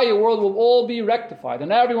entire world will all be rectified,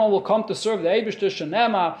 and everyone will come to serve the Eibishter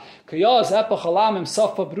Shenema, Kiyaz Epach Halamim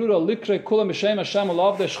Safa Brura Likre Kula Mishem Hashem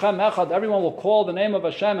Ulavde Shchem Echad. Everyone will call the name of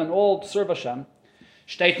Hashem and all serve Hashem.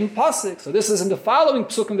 Steiten Pasik. So this is in the following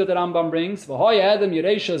psukim that the Rambam brings. V'hoy Adam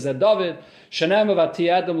Yereisha Zed David Shenema Vati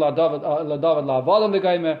Adam La David La Avadim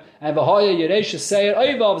V'gaymer, and V'hoy Yereisha Seir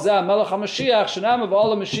Oivav Zeh Melech HaMashiach Shenema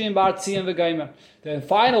V'olam Mashim Bar Tziyim V'gaymer. The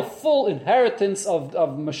final full inheritance of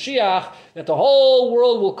Mashiach, that the whole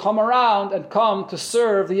world will come around and come to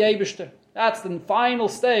serve the Eibishter. That's the final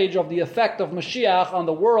stage of the effect of Mashiach on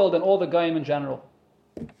the world and all the Goyim in general.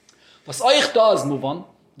 Was euch does move on,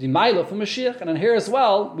 the Meilah for Mashiach, and then here as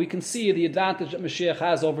well, we can see the advantage that Mashiach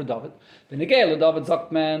has over David. V'negel David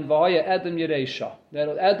sagt man, v'hoya Edom Yereisha,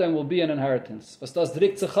 that Edom will be an inheritance. Was das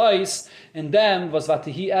drikt zechais, in them was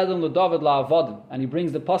vatihi Edom leDavid la'avadim, and he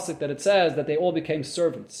brings the pasuk that it says that they all became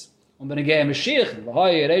servants. Und v'negel Mashiach,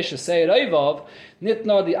 v'hoya Yereisha seir oivav, nit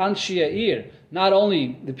nur the anshia ir, not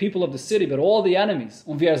only the people of the city, but all the enemies.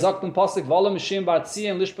 Und wie sagt im pasuk, v'olam mishim bar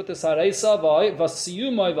tziyim lishpates hareisa,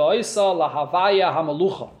 v'siyumoi v'oisa lahavaya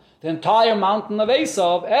hamalucha. The entire mountain of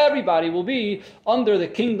Esav, everybody will be under the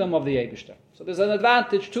kingdom of the Eibishter. So there's an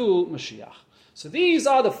advantage to Mashiach. So these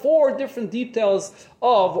are the four different details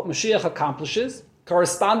of what Mashiach accomplishes.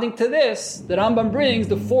 Corresponding to this, the Rambam brings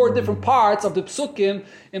the four different parts of the psukim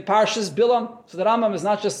in Parshas Bilam. So the Rambam is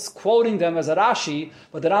not just quoting them as a Rashi,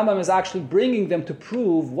 but the Rambam is actually bringing them to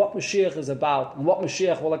prove what Mashiach is about and what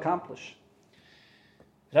Mashiach will accomplish.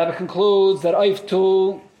 The Rebbe concludes that Oif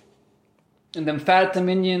Tu, in dem vierten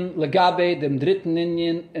Inyan, Legabe, dem dritten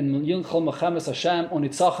Inyan, in Yunchel Mechemes Hashem, und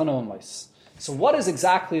Nitzachan Omeis. So what is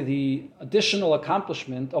exactly the additional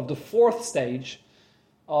accomplishment of the fourth stage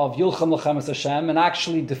of Yulchem Mechemes Hashem, and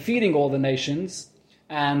actually defeating all the nations,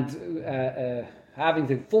 and having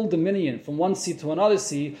the full dominion from one sea to another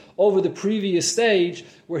sea over the previous stage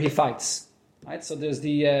where he fights? Right? So there's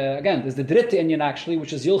there's the dritte Inyan actually,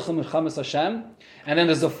 which is Yulchem Mechemes Hashem, and then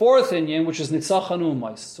there's the fourth Inyan, which is Nitzachan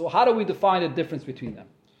U'Mais. So how do we define the difference between them?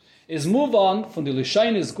 is move on from the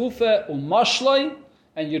Lishainis Gufe Mashloi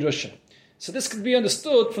and Yerusha. So this could be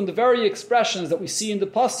understood from the very expressions that we see in the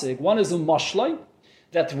Pasuk. One is Mashloi,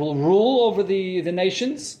 that will rule over the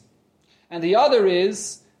nations, and the other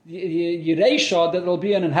is Yereisha, that will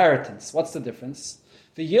be an inheritance. What's the difference?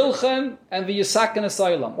 The Yilchem and the Yisakin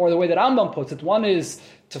Asylum, or the way that Rambam puts it, one is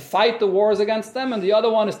to fight the wars against them, and the other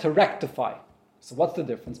one is to rectify. So what's the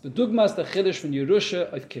difference? Bedugma is the Chiddush from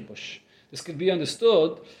Yerusha of Kibush. This could be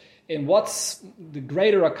understood in what's the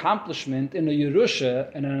greater accomplishment in a Yerusha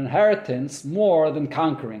and an inheritance more than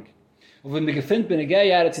conquering. When we gefunden bin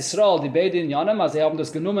Egei Eretz Yisrael, die beide in Yanem, as they haben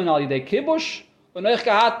das genommen al Yidei Kibush, und euch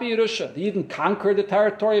gehat bei Yerusha. They even conquered the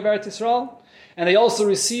territory of Eretz Yisrael, and they also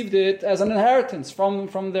received it as an inheritance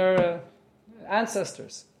from their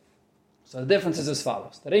ancestors. So the difference is as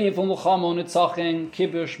follows. When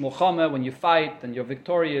you fight and you're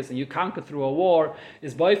victorious and you conquer through a war,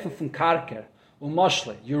 is boifen from karker,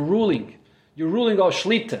 umashle. You're ruling of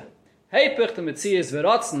shlita. Heipich the Metzias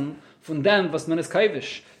veratzen von dem was man is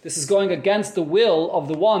kaivish. This is going against the will of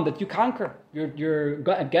the one that you conquer. You're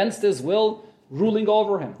against his will, ruling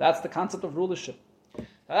over him. That's the concept of rulership.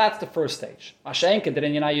 That's the first stage. But then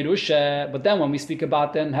when we speak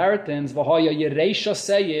about the inheritance,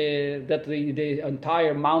 that the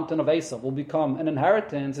entire mountain of Esav will become an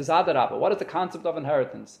inheritance, is Adarabah. What is the concept of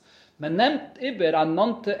inheritance? The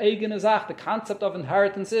concept of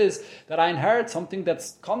inheritance is that I inherit something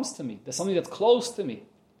that comes to me, that's something that's close to me,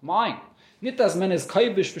 mine. Not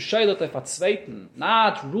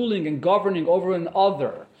ruling and governing over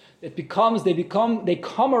another. They come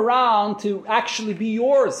around to actually be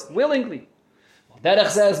yours willingly. Derech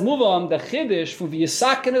says, move on, the Chiddush from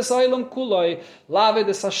V'yisaken Esaylam Kuloi, Laved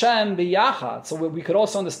Es Hashem B'yachad. So we could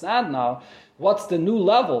also understand now what's the new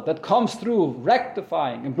level that comes through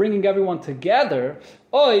rectifying and bringing everyone together.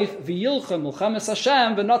 Oif V'yilchem Mulchemes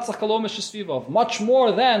Hashem V'natzach Kalom Eshesvivov. Much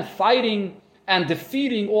more than fighting and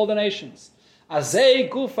defeating all the nations. Azei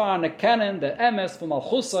Gufa Nekenen, the Emes from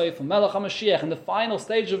Malchusay, from Melech HaMashiach. In the final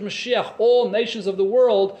stage of Mashiach, all nations of the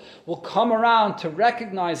world will come around to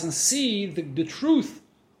recognize and see the truth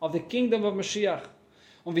of the kingdom of Mashiach.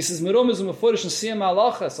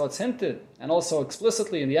 So it's hinted, and also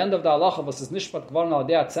explicitly in the end of the halacha, was is nishpat gvarn al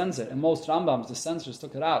dei censer. In most Rambams, the censors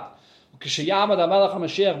took it out. And when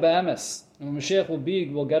Mashiach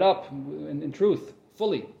will get up in truth,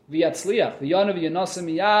 fully. V'yatzliach, v'yanav v'yanasim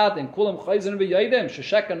miyad, and kulam chayzin v'yaydem,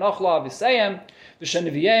 shesheka nachla v'seyem,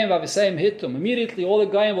 v'sheneviyem v'seyem hitum. Immediately all the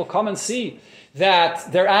Goyim will come and see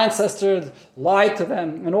that their ancestors lied to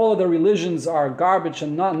them, and all of their religions are garbage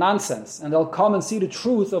and nonsense, and they'll come and see the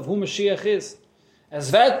truth of who Moshiach is.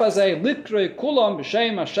 As Likkutei kulam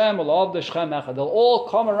b'shem Hashem ulav d'shchem echad. They'll all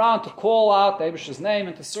come around to call out the Eibishter's name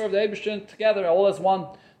and to serve the Eibishter together, all as one.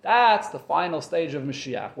 That's the final stage of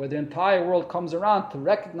Mashiach, where the entire world comes around to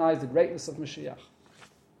recognize the greatness of Mashiach.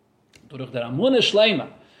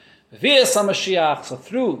 So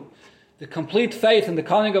through the complete faith in the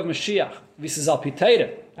coming of Mashiach, this is al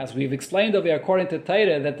Teira, as we've explained over here according to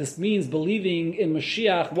Teira, that this means believing in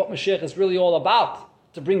Mashiach, what Mashiach is really all about,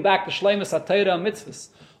 to bring back the Shleimus HaTeira and mitzvahs,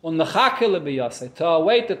 to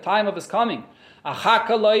await the time of his coming, to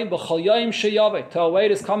await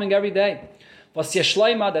his coming every day. Was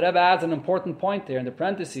Yeshleima, the Rebbe adds an important point there in the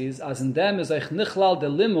parentheses, as in them is eich nichlal de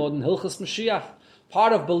limud and hilchas Mashiach.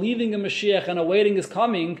 Part of believing in Mashiach and awaiting his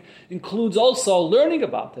coming includes also learning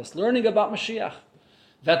about this, learning about Mashiach.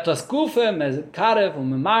 That das Gufe, mezkarev,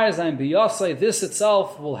 umemar sein biyosai, this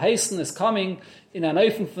itself will hasten his coming in an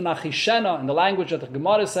eifem von achishena, in the language that the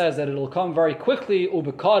Gemara says that it will come very quickly,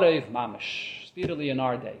 ubekarev mamish, speedily in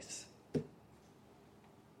our days.